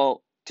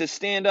people to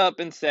stand up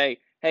and say,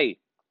 hey,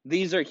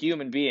 these are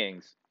human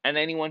beings, and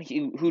anyone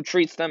who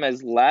treats them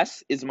as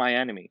less is my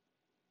enemy.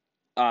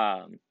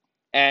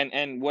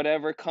 And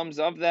whatever comes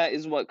of that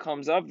is what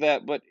comes of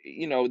that. But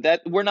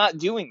that we're not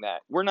doing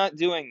that. We're not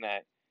doing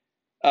that.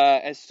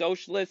 As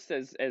socialists,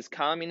 as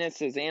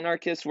communists, as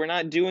anarchists, we're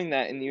not doing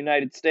that in the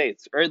United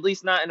States, or at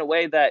least not in a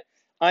way that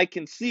I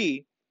can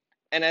see.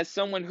 And as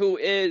someone who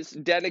is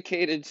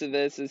dedicated to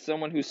this, as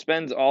someone who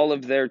spends all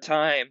of their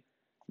time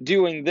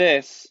doing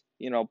this,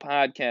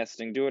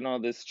 podcasting, doing all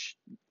this,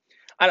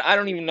 I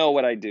don't even know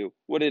what I do,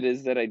 what it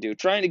is that I do,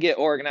 trying to get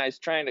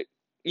organized, trying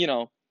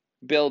to,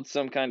 build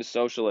some kind of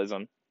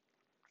socialism.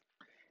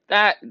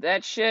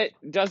 That shit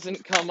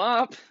doesn't come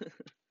up.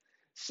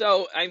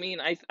 So, I mean,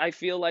 I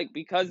feel like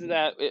because of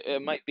that,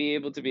 it might be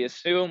able to be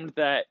assumed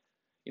that,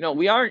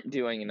 we aren't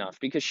doing enough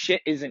because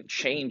shit isn't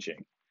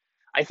changing.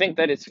 I think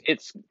that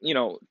it's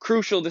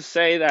crucial to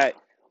say that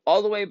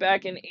all the way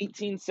back in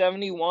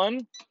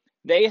 1871,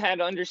 they had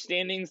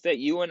understandings that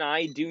you and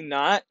I do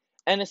not,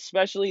 and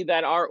especially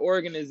that our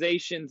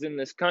organizations in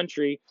this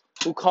country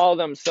who call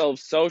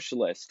themselves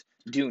socialist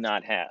do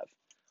not have.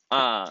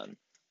 Um,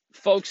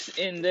 folks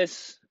in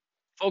this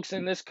folks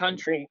in this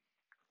country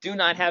do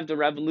not have the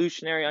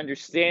revolutionary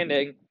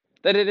understanding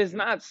that it is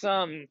not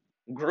some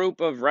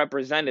group of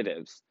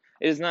representatives.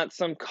 It is not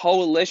some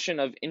coalition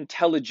of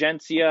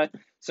intelligentsia,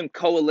 some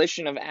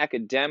coalition of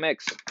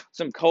academics,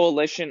 some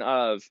coalition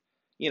of,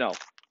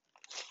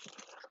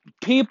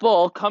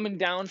 people coming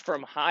down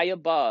from high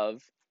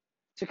above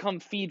to come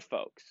feed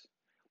folks.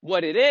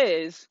 What it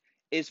is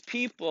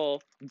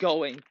people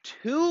going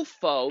to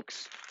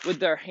folks with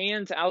their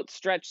hands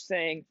outstretched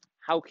saying,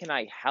 how can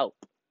I help?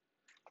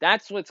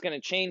 That's what's going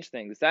to change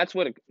things. That's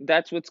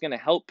what's going to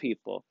help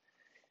people.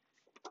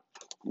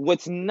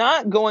 What's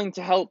not going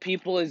to help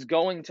people is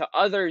going to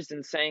others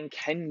and saying,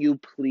 can you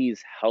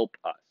please help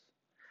us?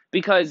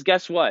 Because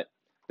guess what?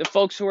 The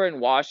folks who are in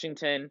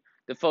Washington,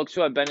 the folks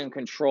who have been in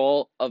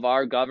control of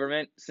our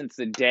government since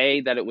the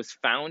day that it was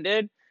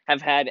founded,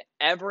 have had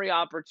every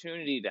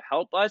opportunity to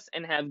help us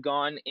and have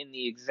gone in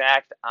the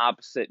exact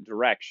opposite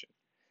direction.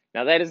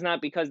 Now, that is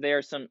not because they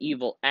are some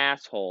evil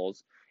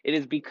assholes. It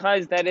is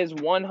because that is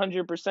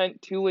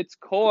 100% to its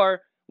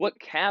core what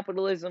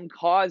capitalism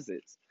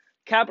causes.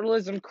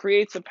 Capitalism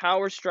creates a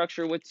power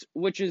structure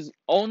which is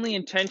only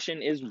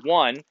intention is,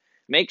 one,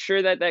 make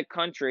sure that that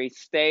country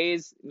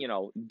stays,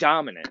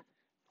 dominant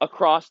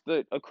across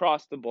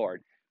the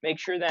board. Make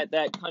sure that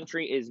that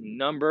country is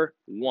number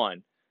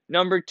one.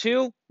 Number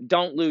two,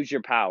 don't lose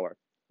your power.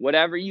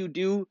 Whatever you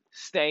do,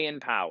 stay in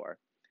power.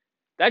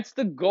 That's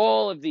the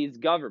goal of these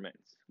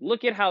governments.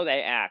 Look at how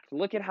they act.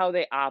 Look at how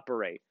they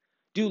operate.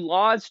 Do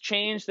laws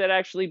change that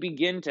actually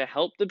begin to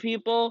help the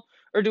people,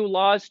 or do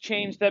laws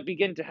change that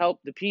begin to help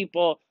the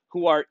people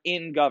who are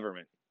in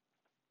government?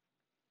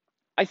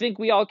 I think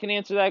we all can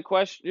answer that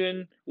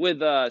question with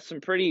some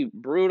pretty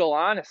brutal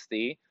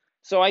honesty.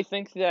 So I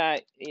think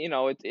that,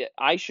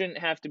 I shouldn't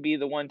have to be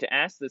the one to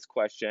ask this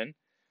question.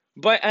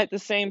 But at the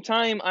same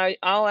time,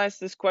 I'll ask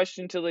this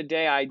question till the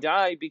day I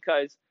die,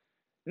 because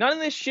none of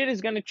this shit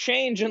is going to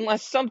change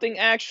unless something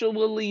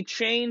actually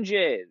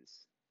changes.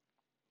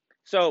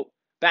 So,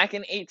 back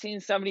in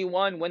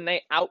 1871, when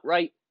they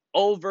outright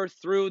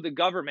overthrew the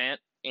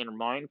government in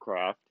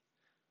Minecraft,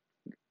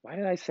 why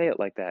did I say it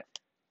like that?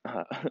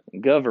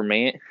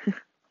 Government.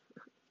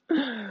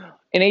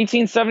 In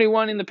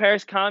 1871, in the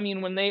Paris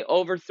Commune, when they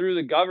overthrew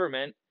the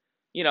government,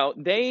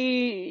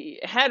 they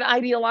had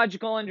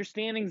ideological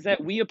understandings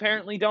that we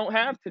apparently don't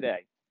have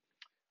today.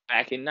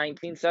 back in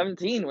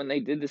 1917 when they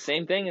did the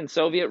same thing in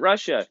Soviet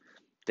Russia.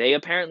 They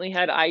apparently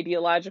had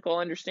ideological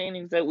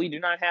understandings that we do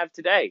not have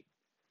today.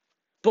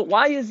 But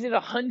why is it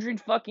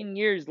 100 fucking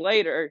years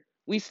later,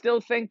 we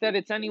still think that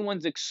it's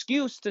anyone's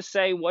excuse to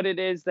say what it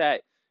is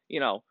that,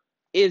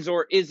 is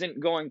or isn't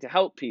going to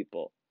help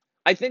people?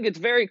 I think it's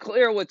very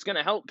clear what's going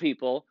to help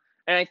people,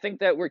 and I think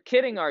that we're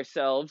kidding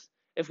ourselves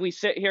if we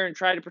sit here and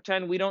try to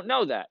pretend we don't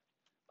know that.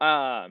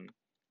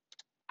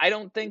 I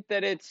don't think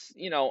that it's,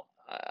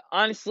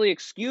 honestly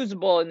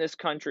excusable in this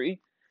country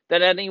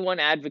that anyone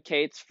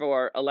advocates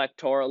for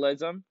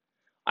electoralism.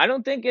 I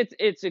don't think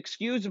it's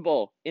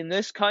excusable in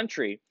this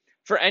country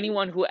for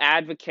anyone who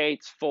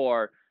advocates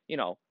for,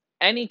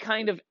 any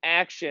kind of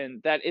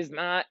action that is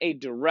not a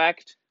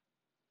direct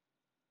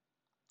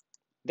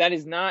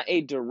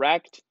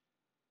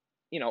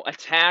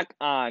attack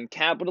on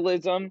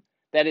capitalism,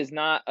 that is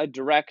not a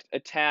direct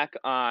attack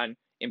on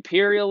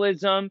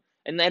imperialism,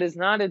 and that is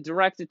not a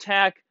direct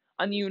attack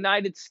on the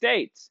United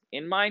States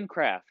in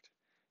Minecraft.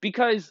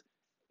 Because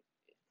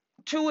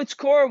to its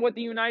core, what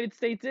the United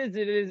States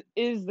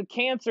is the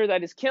cancer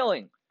that is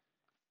killing.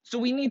 So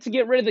we need to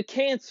get rid of the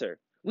cancer.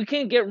 We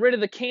can't get rid of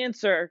the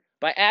cancer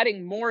by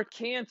adding more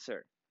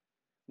cancer.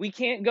 We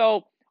can't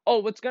go, oh,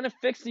 what's going to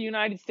fix the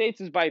United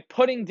States is by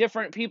putting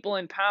different people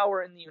in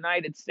power in the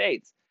United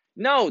States.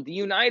 No, the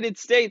United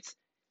States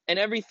and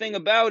everything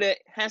about it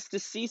has to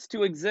cease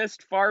to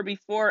exist far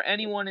before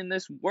anyone in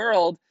this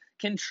world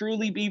can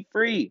truly be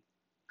free.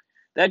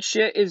 That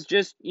shit is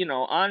just,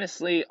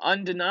 honestly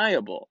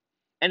undeniable.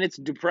 And it's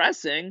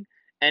depressing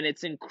and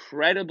it's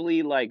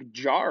incredibly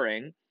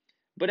jarring.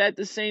 But at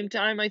the same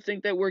time, I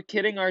think that we're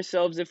kidding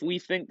ourselves if we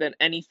think that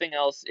anything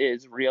else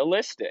is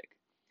realistic.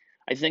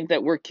 I think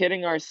that we're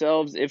kidding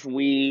ourselves if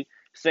we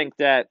think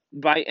that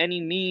by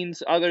any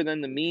means other than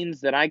the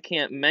means that I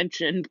can't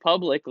mention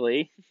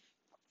publicly,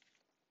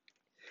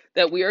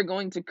 that we are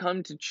going to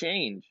come to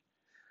change.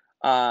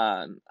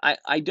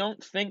 I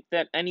don't think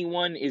that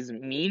anyone is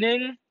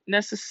meaning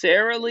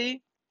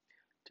necessarily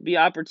to be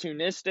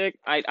opportunistic.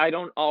 I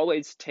don't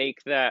always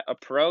take that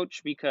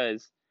approach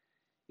because,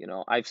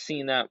 I've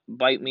seen that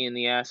bite me in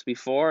the ass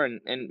before,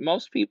 and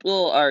most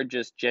people are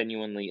just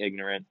genuinely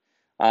ignorant,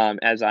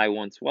 as I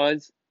once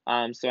was.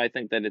 So I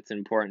think that it's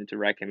important to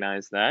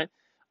recognize that.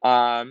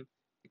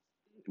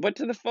 But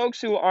to the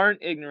folks who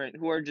aren't ignorant,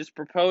 who are just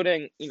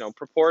purporting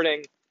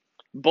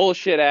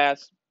bullshit,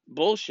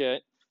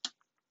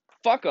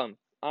 fuck them,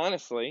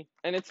 honestly.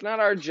 And it's not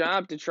our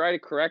job to try to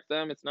correct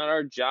them. It's not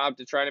our job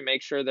to try to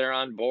make sure they're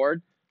on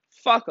board.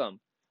 Fuck them.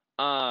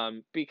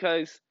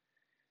 Because,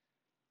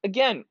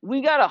 again,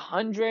 we got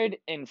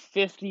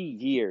 150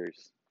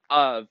 years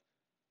of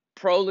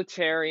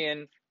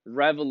proletarian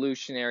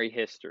revolutionary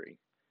history.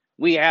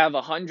 We have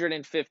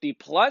 150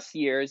 plus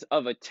years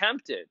of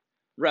attempted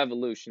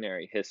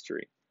revolutionary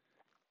history.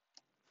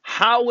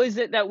 How is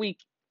it that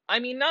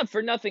not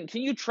for nothing,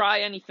 can you try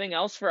anything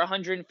else for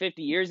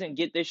 150 years and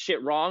get this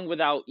shit wrong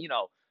without,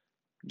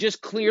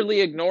 just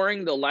clearly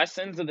ignoring the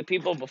lessons of the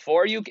people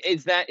before you?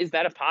 Is that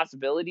a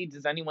possibility?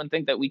 Does anyone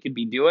think that we could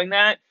be doing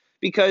that?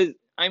 Because,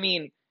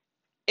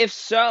 if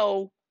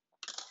so,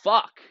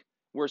 fuck,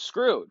 we're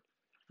screwed.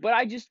 But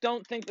I just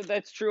don't think that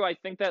that's true. I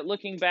think that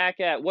looking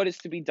back at What Is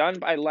to Be Done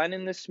by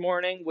Lenin this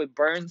morning with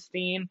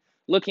Bernstein,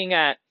 looking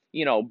at,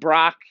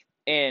 Brock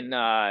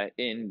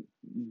in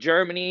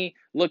Germany,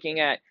 looking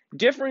at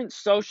different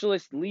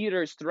socialist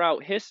leaders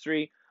throughout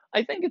history,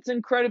 I think it's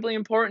incredibly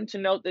important to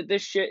note that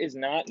this shit is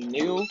not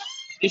new.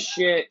 This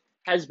shit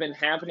has been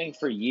happening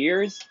for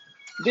years.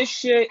 This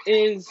shit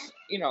is,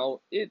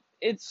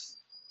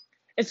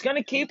 it's going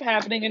to keep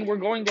happening, and we're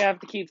going to have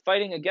to keep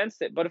fighting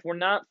against it. But if we're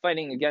not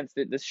fighting against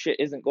it, this shit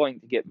isn't going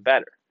to get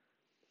better.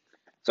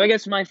 So I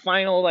guess my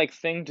final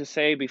thing to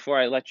say before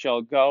I let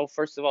y'all go,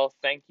 first of all,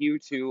 thank you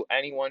to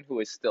anyone who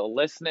is still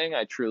listening.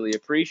 I truly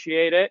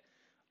appreciate it.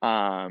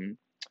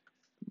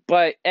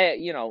 But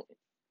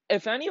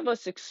if any of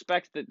us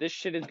expect that this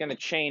shit is going to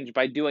change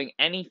by doing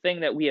anything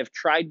that we have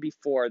tried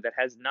before that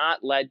has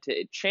not led to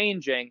it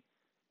changing,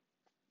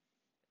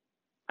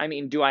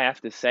 do I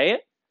have to say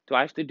it? Do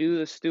I have to do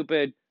the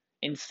stupid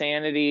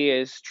insanity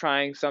is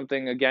trying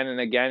something again and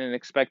again and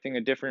expecting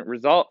a different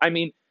result?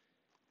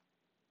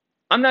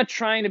 I'm not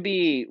trying to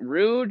be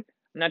rude.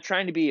 I'm not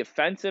trying to be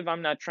offensive.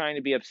 I'm not trying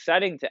to be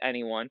upsetting to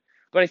anyone.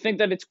 But I think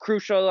that it's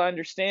crucial to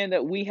understand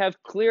that we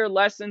have clear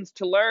lessons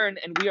to learn,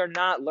 and we are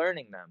not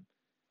learning them.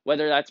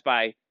 Whether that's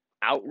by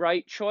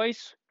outright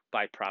choice,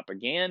 by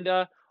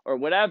propaganda, or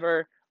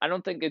whatever, I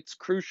don't think it's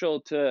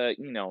crucial to,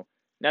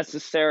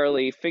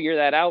 necessarily figure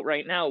that out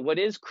right now. What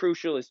is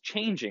crucial is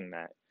changing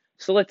that.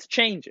 So let's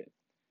change it.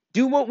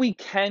 Do what we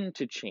can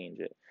to change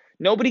it.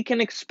 Nobody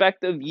can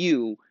expect of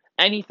you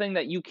anything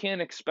that you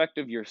can't expect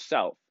of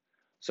yourself.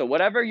 So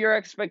whatever your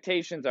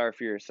expectations are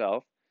for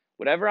yourself,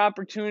 whatever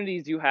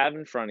opportunities you have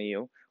in front of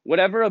you,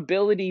 whatever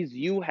abilities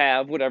you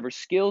have, whatever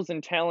skills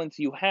and talents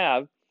you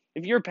have,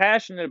 if you're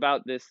passionate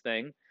about this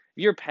thing,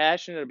 if you're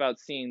passionate about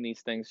seeing these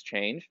things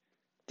change,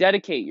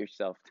 dedicate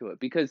yourself to it.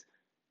 Because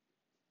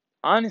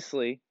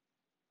honestly,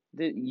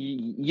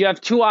 You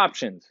have two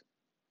options.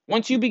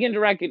 Once you begin to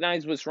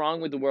recognize what's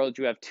wrong with the world,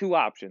 you have two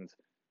options.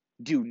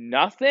 Do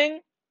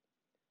nothing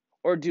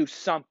or do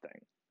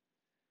something.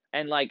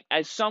 And like,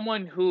 as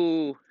someone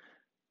who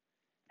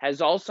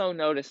has also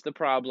noticed the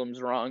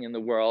problems wrong in the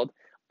world,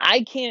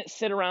 I can't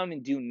sit around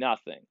and do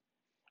nothing.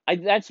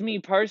 That's me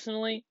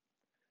personally.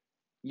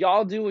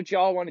 Y'all do what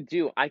y'all want to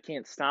do. I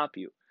can't stop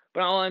you.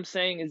 But all I'm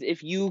saying is,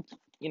 if you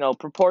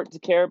purport to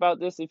care about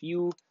this, if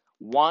you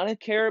want to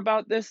care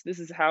about this, this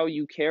is how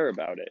you care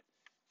about it.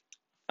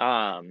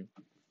 And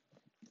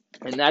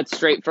that's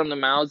straight from the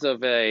mouths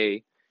of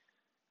a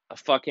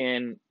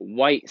fucking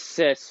white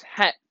cis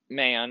het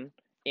man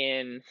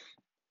in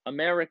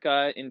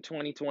America in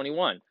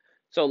 2021.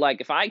 So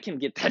like, if I can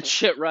get that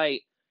shit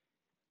right,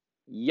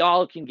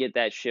 y'all can get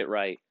that shit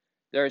right.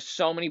 There are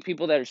so many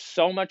people that are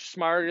so much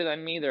smarter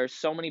than me. There are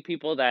so many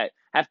people that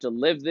have to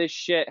live this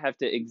shit, have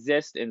to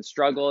exist and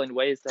struggle in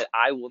ways that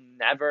I will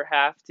never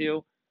have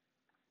to.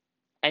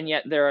 And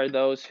yet there are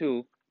those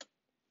who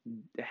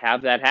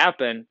have that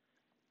happen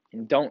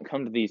and don't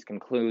come to these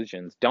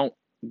conclusions, don't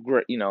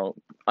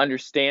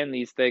understand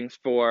these things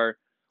for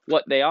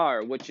what they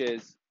are, which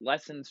is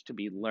lessons to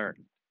be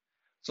learned.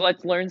 So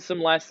let's learn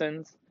some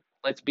lessons.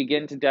 Let's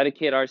begin to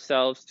dedicate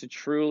ourselves to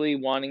truly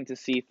wanting to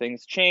see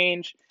things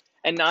change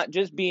and not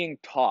just being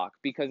talk,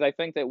 because I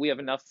think that we have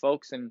enough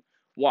folks in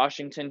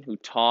Washington who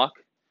talk.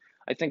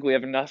 I think we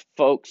have enough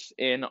folks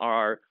in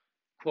our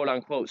quote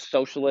unquote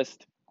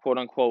socialist, quote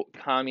unquote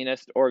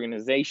communist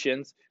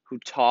organizations who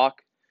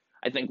talk.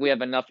 I think we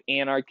have enough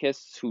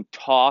anarchists who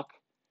talk.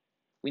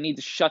 We need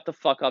to shut the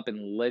fuck up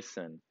and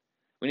listen.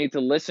 We need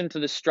to listen to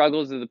the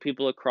struggles of the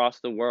people across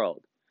the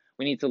world.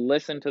 We need to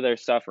listen to their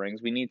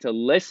sufferings. We need to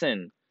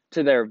listen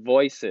to their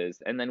voices.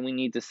 And then we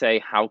need to say,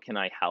 how can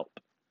I help?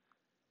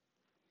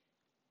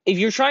 If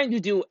you're trying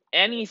to do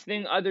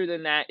anything other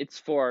than that, it's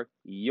for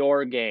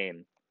your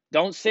gain.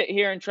 Don't sit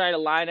here and try to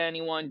lie to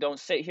anyone.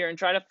 Don't sit here and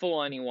try to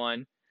fool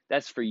anyone.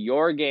 That's for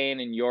your gain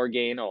and your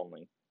gain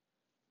only.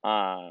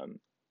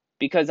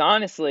 Because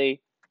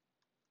honestly,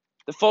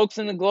 the folks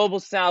in the global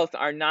south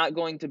are not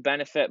going to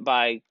benefit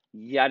by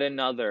yet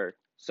another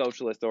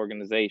socialist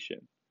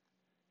organization.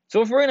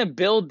 So if we're going to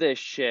build this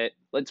shit,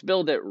 let's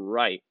build it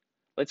right.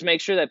 Let's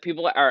make sure that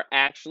people are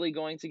actually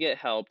going to get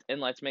helped, and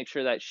let's make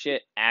sure that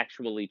shit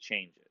actually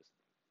changes.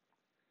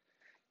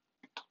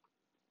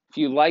 If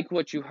you like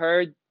what you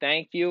heard,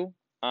 thank you.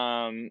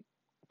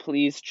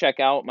 Please check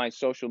out my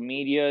social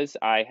medias.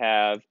 I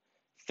have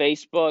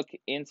Facebook,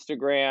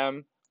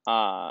 Instagram,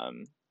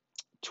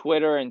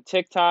 Twitter, and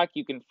TikTok.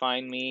 You can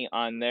find me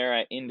on there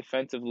at In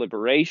Defense of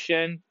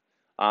Liberation.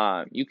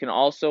 You can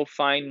also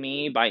find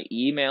me by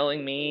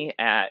emailing me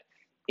at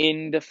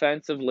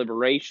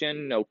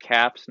indefenseofliberation, no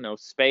caps, no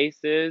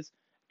spaces,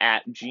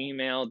 at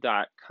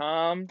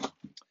gmail.com.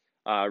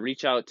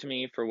 Reach out to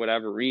me for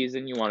whatever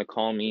reason. You want to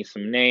call me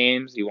some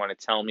names. You want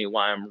to tell me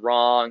why I'm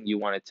wrong. You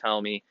want to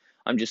tell me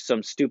I'm just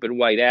some stupid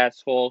white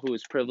asshole who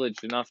is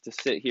privileged enough to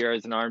sit here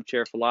as an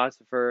armchair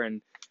philosopher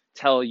and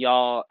tell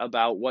y'all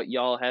about what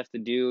y'all have to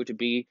do to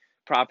be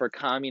proper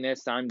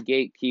communists. I'm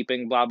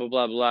gatekeeping, blah, blah,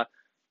 blah, blah.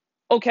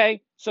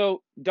 Okay,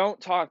 so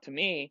don't talk to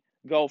me.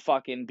 Go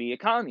fucking be a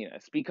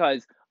communist,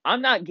 because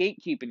I'm not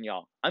gatekeeping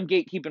y'all. I'm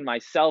gatekeeping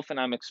myself, and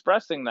I'm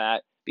expressing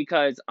that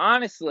because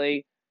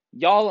honestly,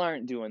 y'all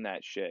aren't doing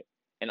that shit,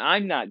 and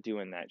I'm not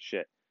doing that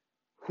shit.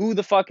 Who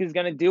the fuck is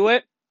gonna do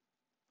it?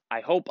 I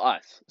hope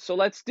us. So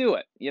let's do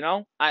it. You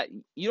don't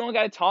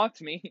gotta talk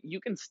to me.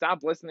 You can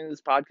stop listening to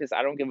this podcast.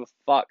 I don't give a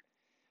fuck.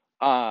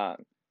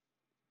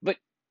 But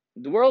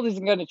the world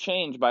isn't gonna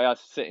change by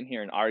us sitting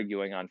here and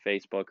arguing on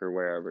Facebook or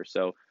wherever.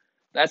 So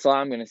that's all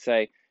I'm gonna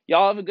say.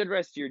 Y'all have a good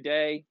rest of your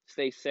day.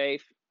 Stay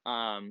safe.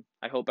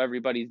 I hope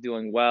everybody's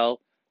doing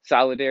well.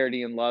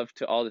 Solidarity and love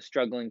to all the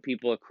struggling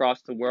people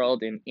across the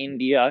world in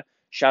India.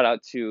 Shout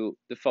out to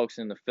the folks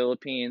in the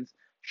Philippines.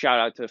 Shout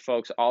out to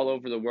folks all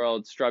over the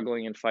world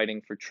struggling and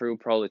fighting for true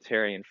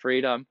proletarian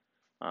freedom.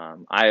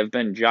 I have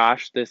been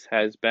Josh. This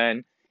has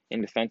been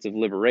In Defense of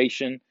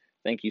Liberation.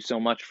 Thank you so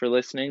much for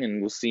listening,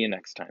 and we'll see you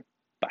next time.